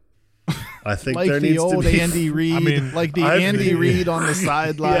shields. I think Like there the needs old to be Andy Reid, like the Andy Reid on the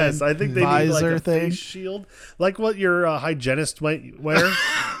sideline. Yes, I think they need like visor a thing. face shield, like what your hygienist might wear.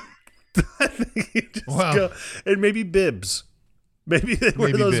 I think you just go, and maybe bibs. Maybe they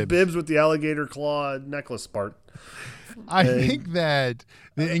wear those bibs with the alligator claw necklace part. I think that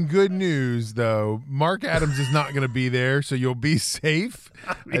in good news, though, Mark Adams is not going to be there, so you'll be safe.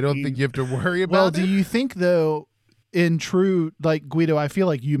 I don't think you have to worry about Well, it. do you think though, in true, like Guido, I feel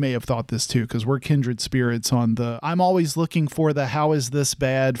like you may have thought this too, because we're kindred spirits on the. I'm always looking for the how is this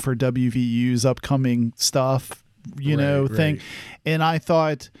bad for WVU's upcoming stuff, thing, and I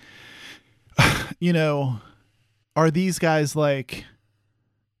thought, are these guys like?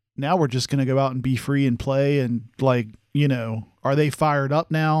 Now we're just going to go out and be free and play, and are they fired up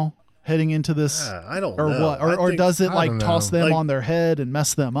now heading into this? I don't or know. what, or does it like toss them Like, on their head and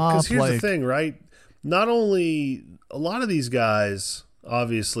mess them up? Because here's the thing, right? Not only a lot of these guys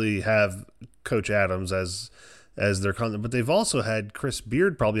obviously have Coach Adams as their content, but they've also had Chris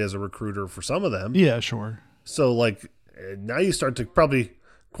Beard probably as a recruiter for some of them. Yeah, sure. So like now you start to probably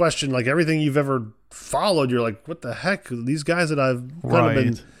question like everything you've ever followed. You're like, what the heck? These guys that I've kind of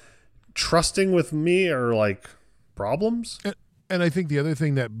been trusting with me are like problems. And I think the other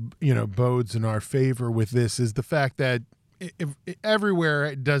thing that bodes in our favor with this is the fact that everywhere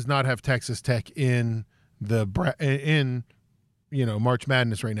it does not have Texas Tech in March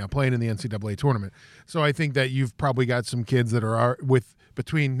Madness right now, playing in the NCAA tournament. So I think that you've probably got some kids that are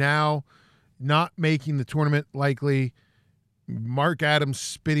between now not making the tournament likely, Mark Adams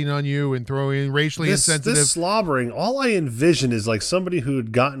spitting on you and throwing racially insensitive. This slobbering, all I envision is like somebody who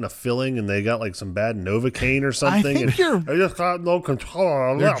had gotten a filling and they got like some bad Novocaine or something. I think I just got no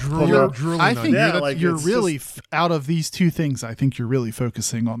control. They're drooling I on think you. Yeah, like, you're it's really out of these two things. I think you're really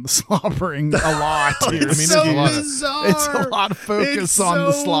focusing on the slobbering a lot here. It's so bizarre. It's a lot of focus on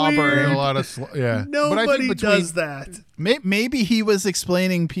the slobbering. A lot of yeah. Nobody but I think does that. Maybe he was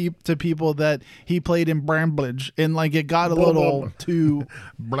explaining to people that he played in Bramblage and like it got a little too.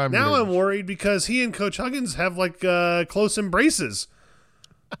 Now I'm worried because he and Coach Huggins have like close embraces.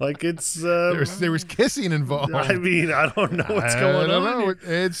 Like it's there was kissing involved. I mean, I don't know what's going on. I don't know. Here.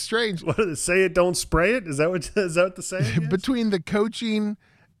 It's strange. What did it say? It don't spray it. Is that what the saying is? Between the coaching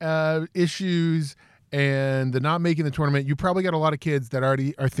issues and the not making the tournament, you probably got a lot of kids that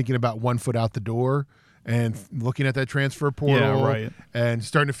already are thinking about 1 foot out the door and looking at that transfer portal and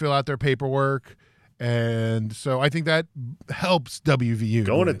starting to fill out their paperwork. And so I think that helps WVU.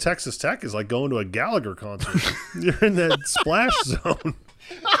 Going to Texas Tech is like going to a Gallagher concert. You're in that splash zone.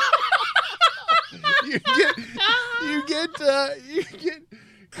 You get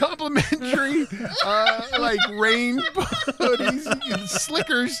complimentary like rain hoodies,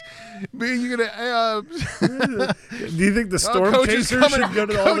 slickers. You're gonna. Do you think the Storm Chasers should go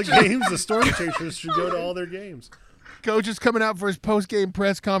to all the games? The Storm Chasers should go to all their games. Coach is coming out for his post-game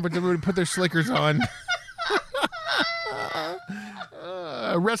press conference. Everybody put their slickers on.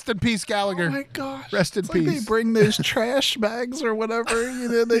 Rest in peace, Gallagher. Oh my gosh! Rest in peace. Like they bring those trash bags or whatever.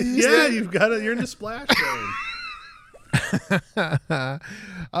 You've got it. You're in the splash zone.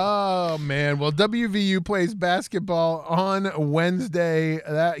 Oh man! Well, WVU plays basketball on Wednesday.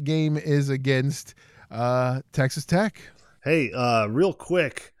 That game is against Texas Tech. Hey, real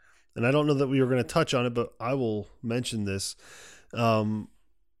quick, and I don't know that we were going to touch on it, but I will mention this. WVU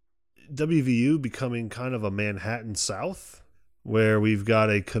becoming kind of a Manhattan South, where we've got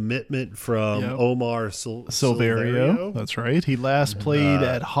a commitment from Omar Silverio. That's right. He last played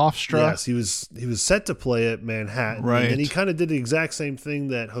at Hofstra. Yes, he was set to play at Manhattan. Right. And he kind of did the exact same thing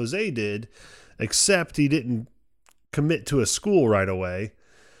that Jose did, except he didn't commit to a school right away.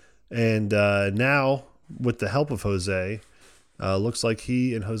 And now, with the help of Jose, looks like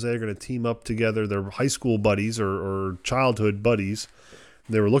he and Jose are going to team up together. They're high school buddies or childhood buddies.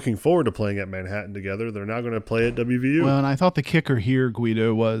 They were looking forward to playing at Manhattan together. They're now going to play at WVU. Well, and I thought the kicker here,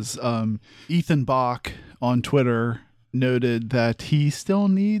 Guido, was Ethan Bach on Twitter noted that he still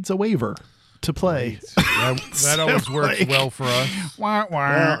needs a waiver to play. That always works well for us. Wah, wah.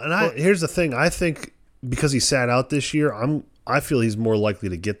 Well, and here's the thing. I think because he sat out this year, I feel he's more likely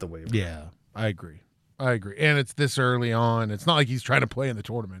to get the waiver. Yeah, I agree. And it's this early on. It's not like he's trying to play in the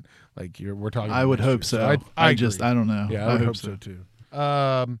tournament. Like we're talking. I would hope so. I don't know. Yeah, I would hope so too.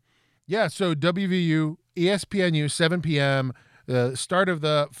 So WVU, ESPNU, 7 p.m., the start of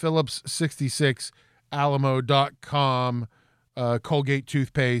the Phillips 66, Alamo.com, Colgate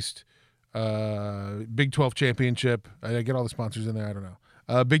toothpaste. Big 12 championship. I get all the sponsors in there. I don't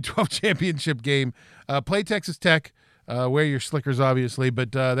know. Big 12 championship game. Play Texas Tech. Wear your slickers, obviously,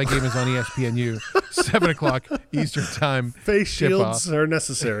 but that game is on ESPNU, 7 o'clock Eastern time. Face shields are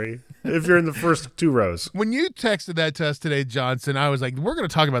necessary if you're in the first 2 rows. When you texted that to us today, Johnson, I was like, we're going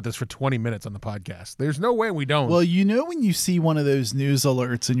to talk about this for 20 minutes on the podcast. There's no way we don't. Well, you know when you see one of those news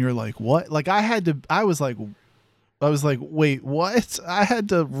alerts and you're like, what? Like I was like, wait, what? I had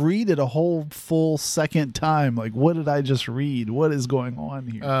to read it a whole full second time. Like, what did I just read? What is going on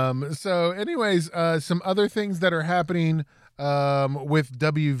here? So anyways, some other things that are happening with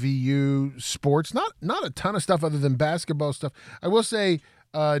WVU sports. Not a ton of stuff other than basketball stuff. I will say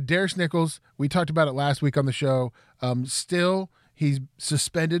Darius Nichols, we talked about it last week on the show. Still, he's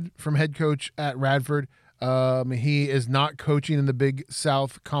suspended from head coach at Radford. He is not coaching in the Big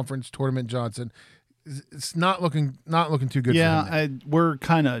South Conference tournament, Johnson. It's not looking too good. Yeah, for him. we're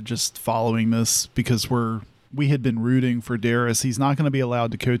kind of just following this because we had been rooting for Darius. He's not going to be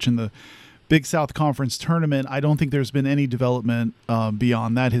allowed to coach in the Big South Conference tournament. I don't think there's been any development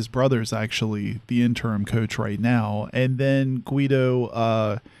beyond that. His brother's actually the interim coach right now. And then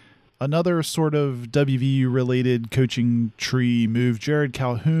Guido, another sort of WVU related coaching tree move, Jared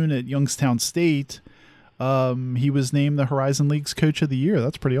Calhoun at Youngstown State. He was named the Horizon League's Coach of the Year.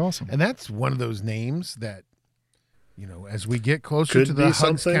 That's pretty awesome. And that's one of those names that, as we get closer to the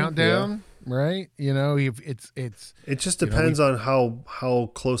Hugs countdown, right? It just depends on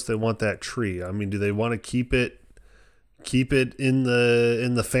how close they want that tree. I mean, do they want to keep it in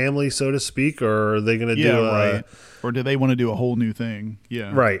the family, so to speak, or are they going to do right? Or do they want to do a whole new thing?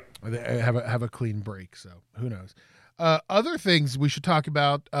 Yeah, right. They have a clean break. So who knows? Other things we should talk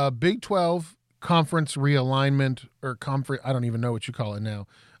about: Big 12. Conference realignment or conference, I don't even know what you call it now,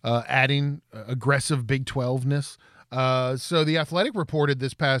 adding aggressive Big 12-ness. So the Athletic reported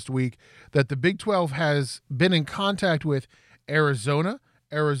this past week that the Big 12 has been in contact with Arizona,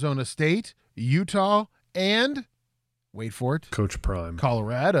 Arizona State, Utah, and, wait for it, Coach Prime.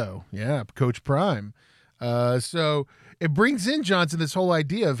 Colorado. Yeah, Coach Prime. So it brings in, Johnson, this whole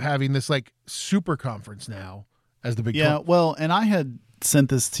idea of having this like super conference now as the Big 12. Yeah, well, and I had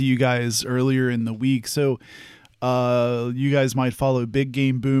sent this to you guys earlier in the week. So you guys might follow Big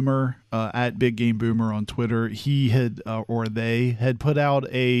Game Boomer at Big Game Boomer on Twitter. He had or they had put out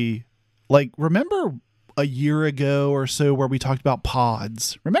remember a year ago or so where we talked about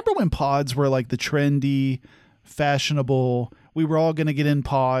pods. Remember when pods were like the trendy, fashionable, we were all going to get in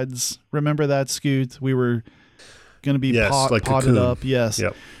pods. Remember that, Scoot? We were going to be podded cocoon. up. Yes.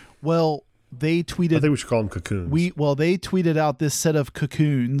 Yep. Well, they tweeted. I think we should call them cocoons. They tweeted out this set of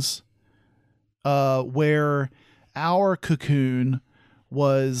cocoons, where our cocoon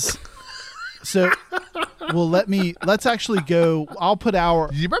was. So, well, let's actually go. I'll put our.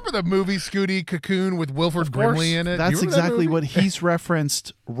 Do you remember the movie Scooty Cocoon with Wilford Brimley in it? That's exactly what he's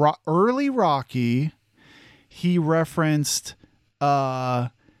referenced. Early Rocky. He referenced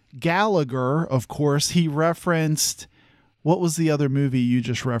Gallagher, of course. He referenced. What was the other movie you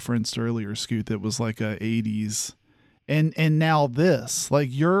just referenced earlier, Scoot, that was like a 80s? And now this.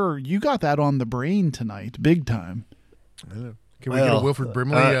 Like you got that on the brain tonight, big time. Can we get a Wilford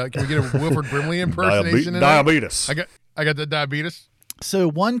Brimley? Can we get a Wilford Brimley impersonation? Diabetes. I got the diabetes. So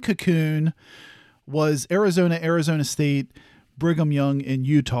one cocoon was Arizona State, Brigham Young, and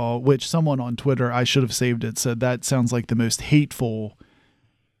Utah, which someone on Twitter, I should have saved it, said that sounds like the most hateful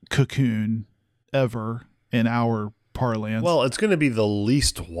cocoon ever in our parlance. Well, it's going to be the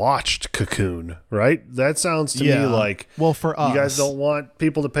least watched cocoon, right? That sounds to me like, well, for us, you guys don't want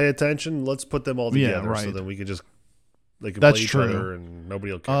people to pay attention. Let's put them all together, right. so then we can just they can That's play each true. other and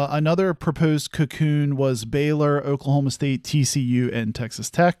nobody will care. Another proposed cocoon was Baylor, Oklahoma State, TCU, and Texas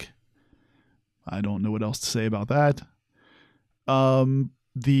Tech. I don't know what else to say about that.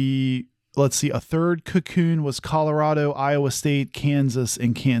 Let's see, a third cocoon was Colorado, Iowa State, Kansas,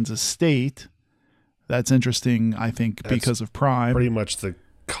 and Kansas State. That's interesting, I think, because of Prime. Pretty much the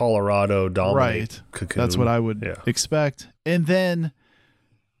Colorado dominate cocoon. That's what I would expect. And then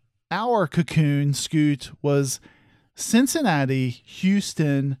our cocoon, Scoot, was Cincinnati,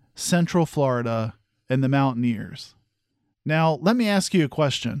 Houston, Central Florida, and the Mountaineers. Now, let me ask you a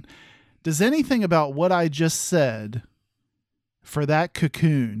question. Does anything about what I just said for that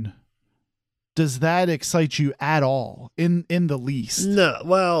cocoon, does that excite you at all in the least? No.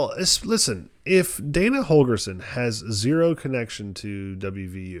 Well, listen, if Dana Holgerson has zero connection to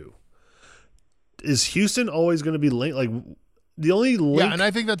WVU, is Houston always going to be linked? Like, the only link. Yeah, and I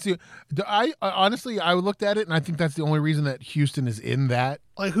think that's I honestly I looked at it and I think that's the only reason that Houston is in that.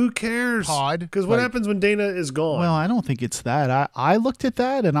 Like, who cares? Pod. Because what happens when Dana is gone? Well, I don't think it's that. I looked at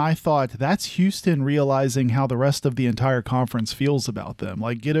that and I thought that's Houston realizing how the rest of the entire conference feels about them.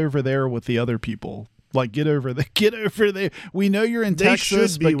 Like, get over there with the other people. Like, get over there. We know you're in They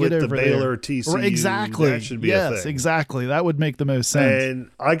Texas, should be but with get the over Baylor, there. TCU. Exactly. That should be a yes, thing. exactly. That would make the most sense.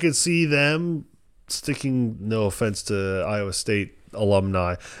 And I could see them sticking, no offense to Iowa State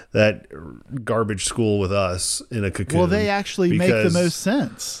alumni, that garbage school with us in a cocoon. Well, they actually make the because most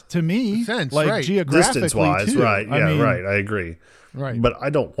sense to me. Sense, like right. geographically distance-wise, too. right? I Yeah, mean, right. I agree. Right. But I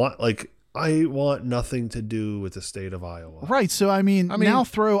don't want, like, I want nothing to do with the state of Iowa. Right. So I mean, now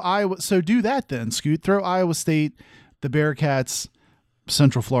throw Iowa. So do that then, Scoot. Throw Iowa State, the Bearcats,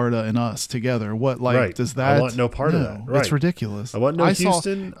 Central Florida, and us together. What Right. does that? I want no part of that. Right. It's ridiculous. I want no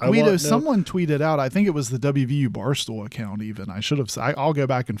Houston. I Guido, want no- someone tweeted out. I think it was the WVU Barstool account. Even I should have. I'll go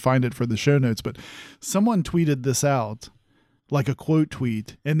back and find it for the show notes. But someone tweeted this out, like a quote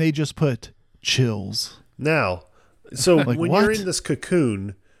tweet, and they just put chills. Now, so Like, when what? you're in this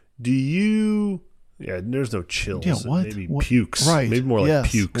cocoon, do you? Yeah, there's no chills. Yeah. What? Maybe What? pukes. Right. Maybe more like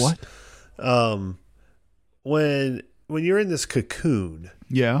Yes. pukes. What? When you're in this cocoon,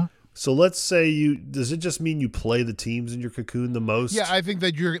 Yeah. so let's say does it just mean you play the teams in your cocoon the most? Yeah, I think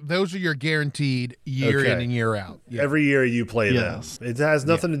that those are your guaranteed year in Okay. and year out. Yeah. Every year you play Yes. them. It has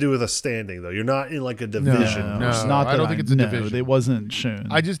nothing to do with a standing though. You're not in like a division. No, it's not I that don't think it's a no, division. It wasn't shown.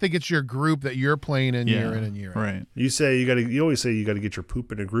 I just think it's your group that you're playing in year in and year out. Right. You always say you got to get your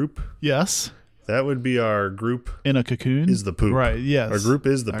poop in a group. Yes. That would be our group. In a cocoon Is the poop. Right. Yes. Our group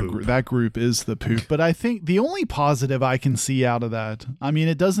is the That poop. that group is the poop. But I think the only positive I can see out of that, I mean,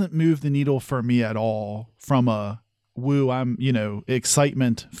 it doesn't move the needle for me at all from a I'm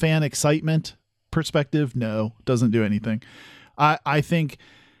fan excitement perspective. No, doesn't do anything. I think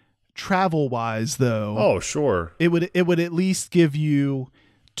travel wise though, Oh, sure. it would at least give you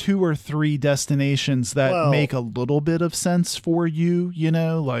 2 or 3 destinations that Well- make a little bit of sense for you.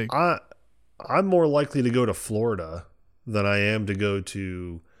 Like I'm more likely to go to Florida than I am to go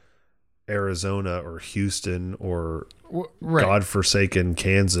to Arizona or Houston or Right. godforsaken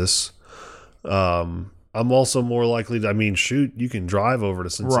Kansas. I'm also more likely to, shoot, you can drive over to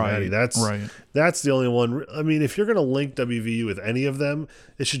Cincinnati. Right. That's the only one. I mean, if you're going to link WVU with any of them,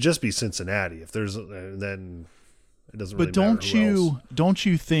 it should just be Cincinnati. If there's, then it doesn't really But don't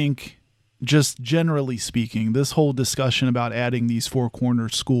you think, just generally speaking, this whole discussion about adding these 4 corner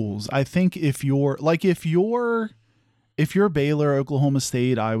schools, I think if you're Baylor, Oklahoma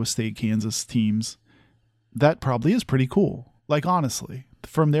State, Iowa State, Kansas teams, that probably is pretty cool. Like, honestly,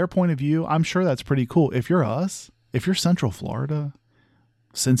 from their point of view, I'm sure that's pretty cool. If you're us, if you're Central Florida,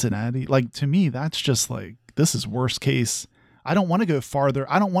 Cincinnati, like, to me, that's just like, this is worst case. I don't want to go farther.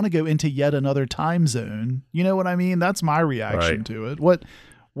 I don't want to go into yet another time zone. You know what I mean? That's my reaction Right. to it. What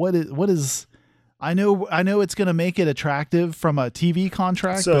is I know it's going to make it attractive from a TV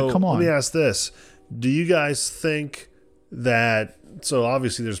contract, So but come on. let me ask this. Do you guys think that, so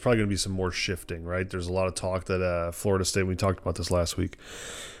obviously there's probably going to be some more shifting, right? There's a lot of talk that Florida State, we talked about this last week,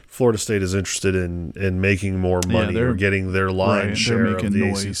 Florida State is interested in making more money they're- or getting their right, lion's they're share of making the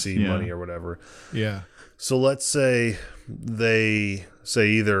noise, ACC yeah. money or whatever. Yeah. So let's say they say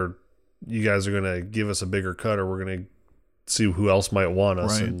either you guys are going to give us a bigger cut or we're going to see who else might want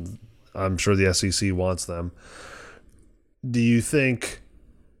us. Right. And I'm sure the SEC wants them. Do you think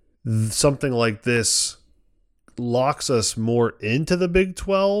something like this locks us more into the Big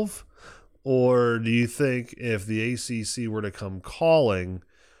 12? Or do you think if the ACC were to come calling,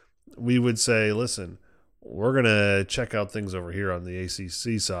 we would say, listen, we're going to check out things over here on the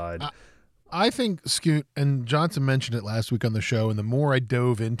ACC side? I think Scoot, and Johnson mentioned it last week on the show, and the more I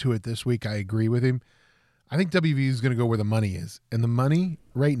dove into it this week, I agree with him. I think WVU is going to go where the money is. And the money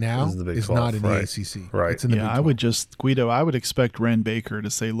right now Is the Big is 12, not in right. the ACC. Right. It's in the Big Yeah, 12. I would just Guido. I would expect Ren Baker to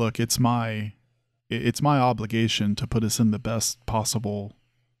say, "Look, it's my obligation to put us in the best possible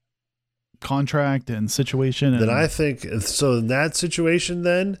contract and situation." Then and- I think so. In that situation,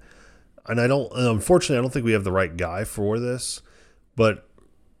 then, and unfortunately, I don't think we have the right guy for this, but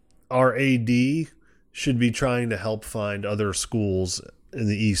our AD should be trying to help find other schools in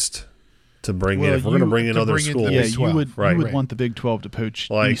the East to bring in. If we're going to bring in other schools, yeah, Big 12, you would right. want the Big 12 to poach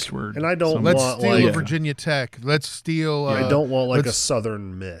Like, eastward. and I don't Let's want steal like a Virginia Tech. Let's steal. I don't want like a let's-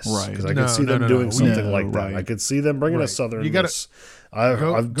 Southern Miss, Right. because I No, could see no, them no, doing no. something No, like that. right. I could see them bringing a Right. Southern You gotta- Miss.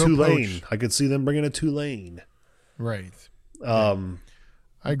 I'm go Tulane. poach. I could see them bringing a Tulane. Right. Um,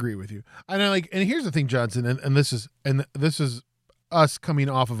 I agree with you. And and here's the thing, Johnson, and this is us coming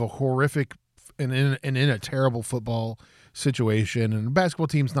off of a horrific and in a terrible football situation, and the basketball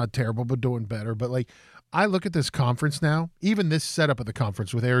team's not terrible, but doing better. But like, I look at this conference now, even this setup of the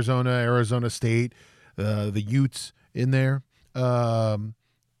conference with Arizona State, the Utes in there,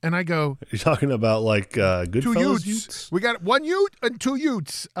 and I go, You're talking about like two Goodfellas Utes. We got one Ute and two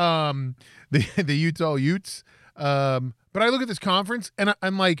Utes. The Utes all Utes. But I look at this conference and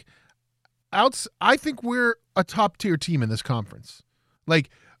I'm like, I think we're a top tier team in this conference. Like,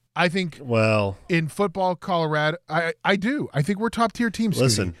 I think Well, in football, Colorado, I do. I think we're top tier team.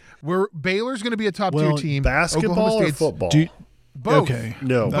 Listen. Baylor's going to be a top Well, tier team. basketball Oklahoma or State's football? both. Okay.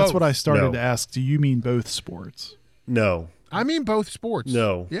 No. That's Both. what I started No. to ask. Do you mean both sports? No. I mean both sports.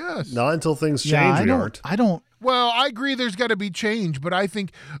 No. Yes. Not until things change, Yeah, Art. I don't. Well, I agree. There's got to be change, but I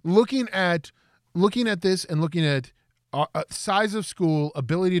think looking at this and looking at size of school,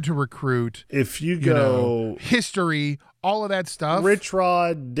 ability to recruit, If you you know, go history, all of that stuff. Rich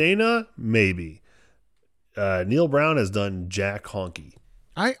Rod, Dana, maybe. Neil Brown has done Jack Honky.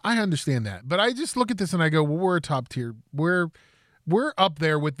 I understand that, but I just look at this and I go, well, we're a top tier. We're up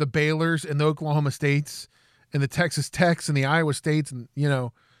there with the Baylors and the Oklahoma States and the Texas Techs and the Iowa States, and I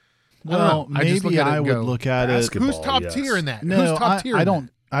don't Well, know. I just look maybe at it I and would go, look at it. Basketball. who's top yes. tier in that? No, Who's top tier? I in don't.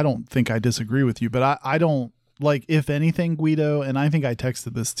 that? I don't think I disagree with you, but I don't like. If anything, Guido, and I think I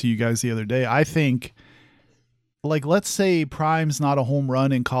texted this to you guys the other day. I think, like, let's say Prime's not a home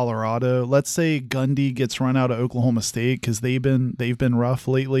run in Colorado. Let's say Gundy gets run out of Oklahoma State because they've been rough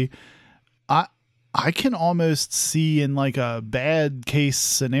lately. I can almost see in like a bad case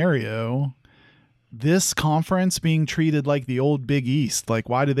scenario this conference being treated like the old Big East. Like,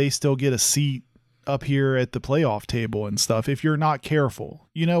 why do they still get a seat up here at the playoff table and stuff if you're not careful?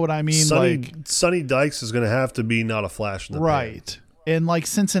 You know what I mean? Sonny Dykes is going to have to be not a flash in the pan. Right. And like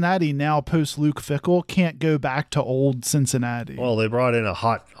Cincinnati now post Luke Fickell can't go back to old Cincinnati. Well, they brought in a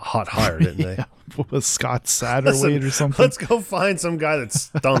hot hire, didn't they? With Scott Satterweight or something. Let's go find some guy that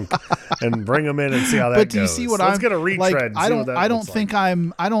stunk and bring him in and see how that goes. But do you see what Let's I'm get a retread. like? and see what that I don't looks think like.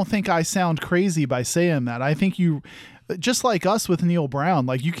 I don't think I sound crazy by saying that. I think you, just like us with Neil Brown,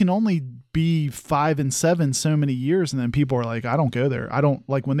 like you can only be 5 and 7 so many years, and then people are like, I don't go there. I don't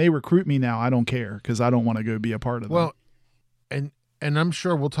like when they recruit me now. I don't care because I don't want to go be a part of them. Well, and I'm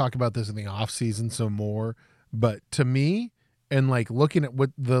sure we'll talk about this in the off season some more, but to me, and like looking at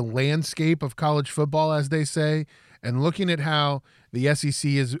what the landscape of college football, as they say, and looking at how the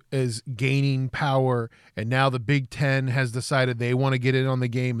SEC is gaining power, and now the Big Ten has decided they want to get in on the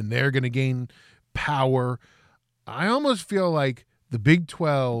game and they're going to gain power, I almost feel like the Big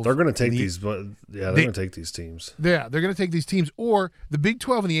 12. They're going to take these, but they're going to take these teams. Yeah, they're going to take these teams, or the Big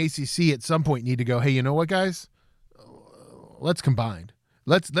 12 and the ACC at some point need to go, hey, you know what, guys? Let's combine.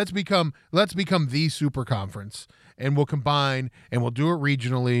 Let's become the super conference, and we'll combine and we'll do it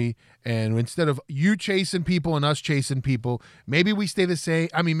regionally. And instead of you chasing people and us chasing people, maybe we stay the same.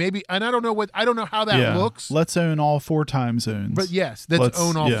 I mean, maybe, and I don't know how that looks. Let's own all 4 time zones. But yes, let's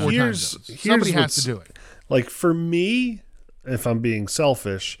own all 4 time zones. Somebody has to do it. Like for me, if I'm being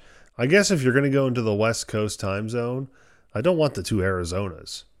selfish, I guess if you're going to go into the West Coast time zone, I don't want the 2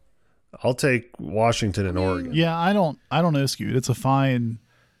 Arizonas. I'll take Washington and Oregon. Yeah, I don't know, Scoot. It's a fine.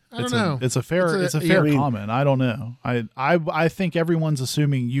 I don't know. It's a fair comment. I don't know. I think everyone's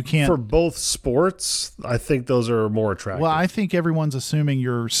assuming you can't. For both sports, I think those are more attractive. Well, I think everyone's assuming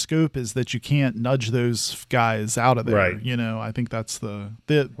your scope is that you can't nudge those guys out of there. Right. You know, I think that's the.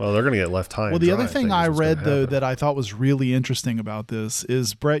 Well, they're going to get left high. Well, the other thing I read though that I thought was really interesting about this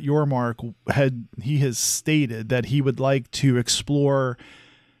is Brett Yormark has stated that he would like to explore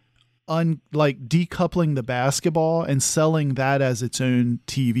decoupling the basketball and selling that as its own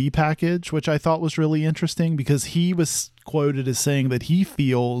TV package, which I thought was really interesting because he was quoted as saying that he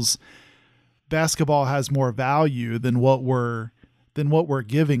feels basketball has more value than what we're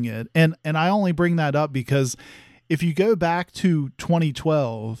giving it. And I only bring that up because if you go back to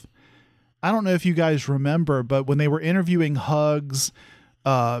 2012, I don't know if you guys remember, but when they were interviewing Hugs,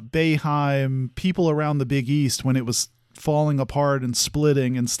 Boeheim, people around the Big East when it was falling apart and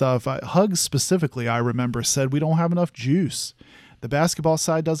splitting and stuff, Hugs specifically, I remember, said we don't have enough juice. The basketball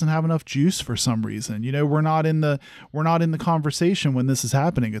side doesn't have enough juice for some reason. You know, we're not in the conversation when this is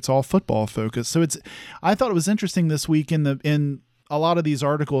happening. It's all football focused. So I thought it was interesting this week in a lot of these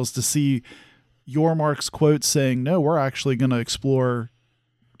articles to see Yormark's quote saying, no, we're actually going to explore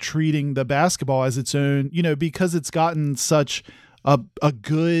treating the basketball as its own, you know, because it's gotten such a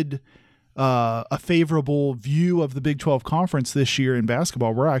good a favorable view of the Big 12 conference this year in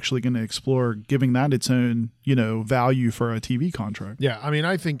basketball. We're actually going to explore giving that its own, you know, value for a TV contract. Yeah, I mean,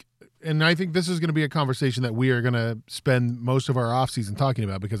 I think and I think this is going to be a conversation that we are going to spend most of our offseason talking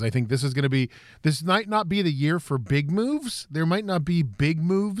about, because I think this might not be the year for big moves. There might not be big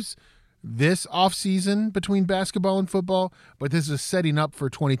moves this offseason between basketball and football, but this is setting up for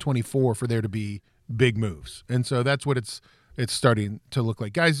 2024 for there to be big moves. And so that's what it's starting to look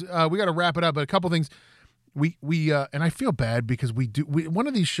like. Guys, we got to wrap it up, but a couple things. We and I feel bad because one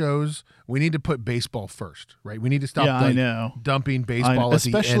of these shows we need to put baseball first, right? We need to stop dumping baseball at the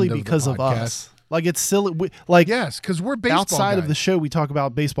especially end because of the of podcast. us. Like, it's silly. Yes, because we're baseball outside guys. of the show, we talk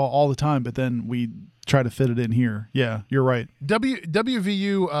about baseball all the time, but then we try to fit it in here. Yeah, you're right.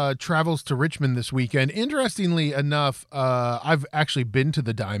 WVU travels to Richmond this weekend. Interestingly enough, I've actually been to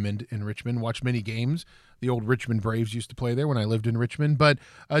the Diamond in Richmond, watched many games. The old Richmond Braves used to play there when I lived in Richmond. But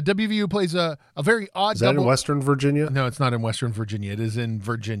WVU plays a very odd Is that double. in Western Virginia? No, it's not in Western Virginia. It is in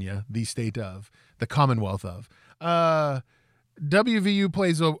Virginia, the state of, the Commonwealth of. WVU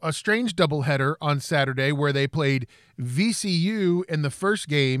plays a strange doubleheader on Saturday where they played VCU in the first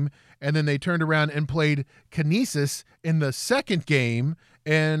game, and then they turned around and played Kinesis in the second game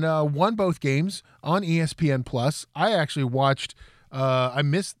and won both games on ESPN+. I actually watched I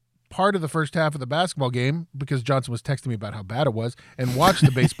missed part of the first half of the basketball game because Johnson was texting me about how bad it was, and watched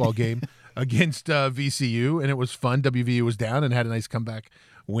the baseball game against VCU, and it was fun. WVU was down and had a nice comeback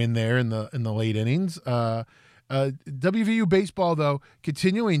win there in the late innings. WVU baseball, though,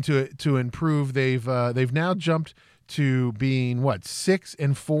 continuing to improve. They've now jumped to being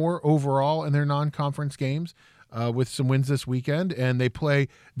 6-4 overall in their non-conference games, with some wins this weekend, and they play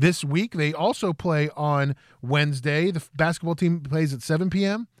this week. They also play on Wednesday. The basketball team plays at 7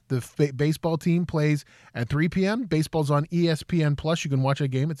 p.m. The baseball team plays at 3 p.m. Baseball's on ESPN+. You can watch a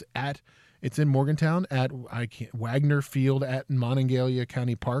game. It's in Morgantown at Wagner Field at Monongalia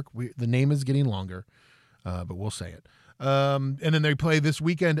County Park. The name is getting longer, but we'll say it. And then they play this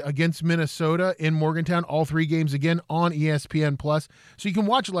weekend against Minnesota in Morgantown. All three games again on ESPN+. So you can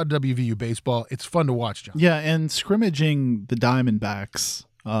watch a lot of WVU baseball. It's fun to watch, John. Yeah, and scrimmaging the Diamondbacks.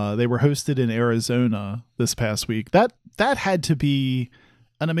 They were hosted in Arizona this past week. That had to be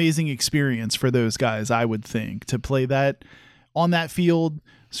an amazing experience for those guys, I would think, to play that on that field,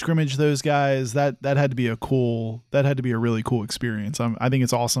 scrimmage those guys. That had to be a really cool experience. I think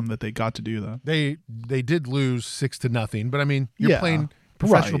it's awesome that they got to do that. They did lose 6-0, but I mean, you're playing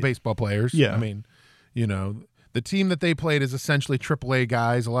professional baseball players. Yeah. I mean, the team that they played is essentially AAA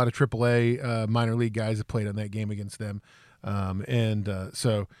guys. A lot of AAA minor league guys have played on that game against them.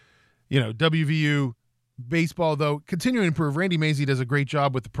 So WVU baseball, though, continuing to improve. Randy Mazey does a great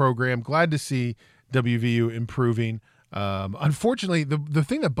job with the program. Glad to see WVU improving. Unfortunately, the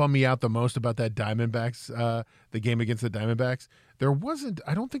thing that bummed me out the most about that Diamondbacks, the game against the Diamondbacks,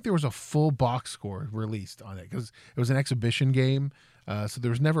 I don't think there was a full box score released on it because it was an exhibition game. So there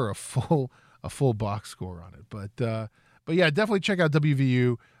was never a full box score on it. But yeah, definitely check out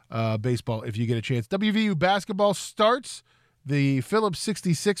WVU baseball if you get a chance. WVU basketball starts the Phillips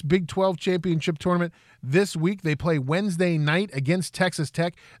 66 Big 12 Championship Tournament this week. They play Wednesday night against Texas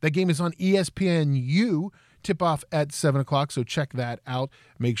Tech. That game is on ESPNU. Tip-off at 7 o'clock, so check that out.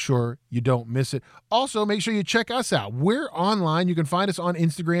 Make sure you don't miss it. Also, make sure you check us out. We're online. You can find us on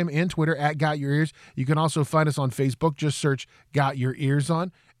Instagram and Twitter at Got Your Ears. You can also find us on Facebook. Just search Got Your Ears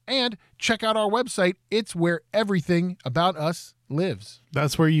On. And check out our website. It's where everything about us lives.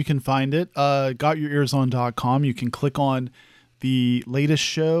 That's where you can find it. GotYourEarsOn.com. You can click on the latest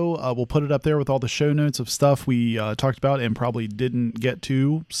show. We'll put it up there with all the show notes of stuff we talked about and probably didn't get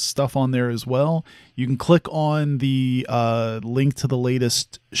to, stuff on there as well. You can click on the link to the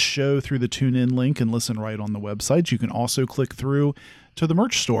latest show through the TuneIn link and listen right on the website. You can also click through to the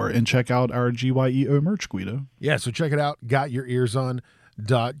merch store and check out our GYEO merch, Guido. Yeah, so check it out.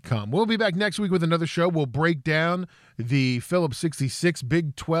 GotYourEarsOn.com. We'll be back next week with another show. We'll break down the Phillips 66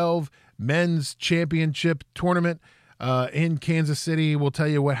 Big 12 Men's Championship Tournament in Kansas City. We'll tell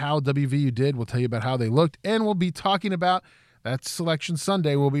you how WVU did. We'll tell you about how they looked. And we'll be talking about, that's Selection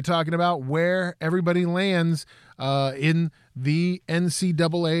Sunday, we'll be talking about where everybody lands in the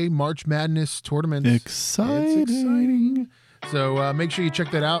NCAA March Madness tournament. Exciting. It's exciting. So make sure you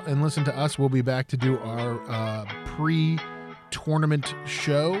check that out and listen to us. We'll be back to do our pre-tournament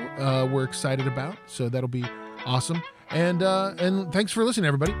show we're excited about. So that'll be awesome. And thanks for listening,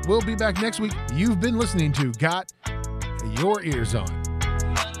 everybody. We'll be back next week. You've been listening to Got Your Ears On.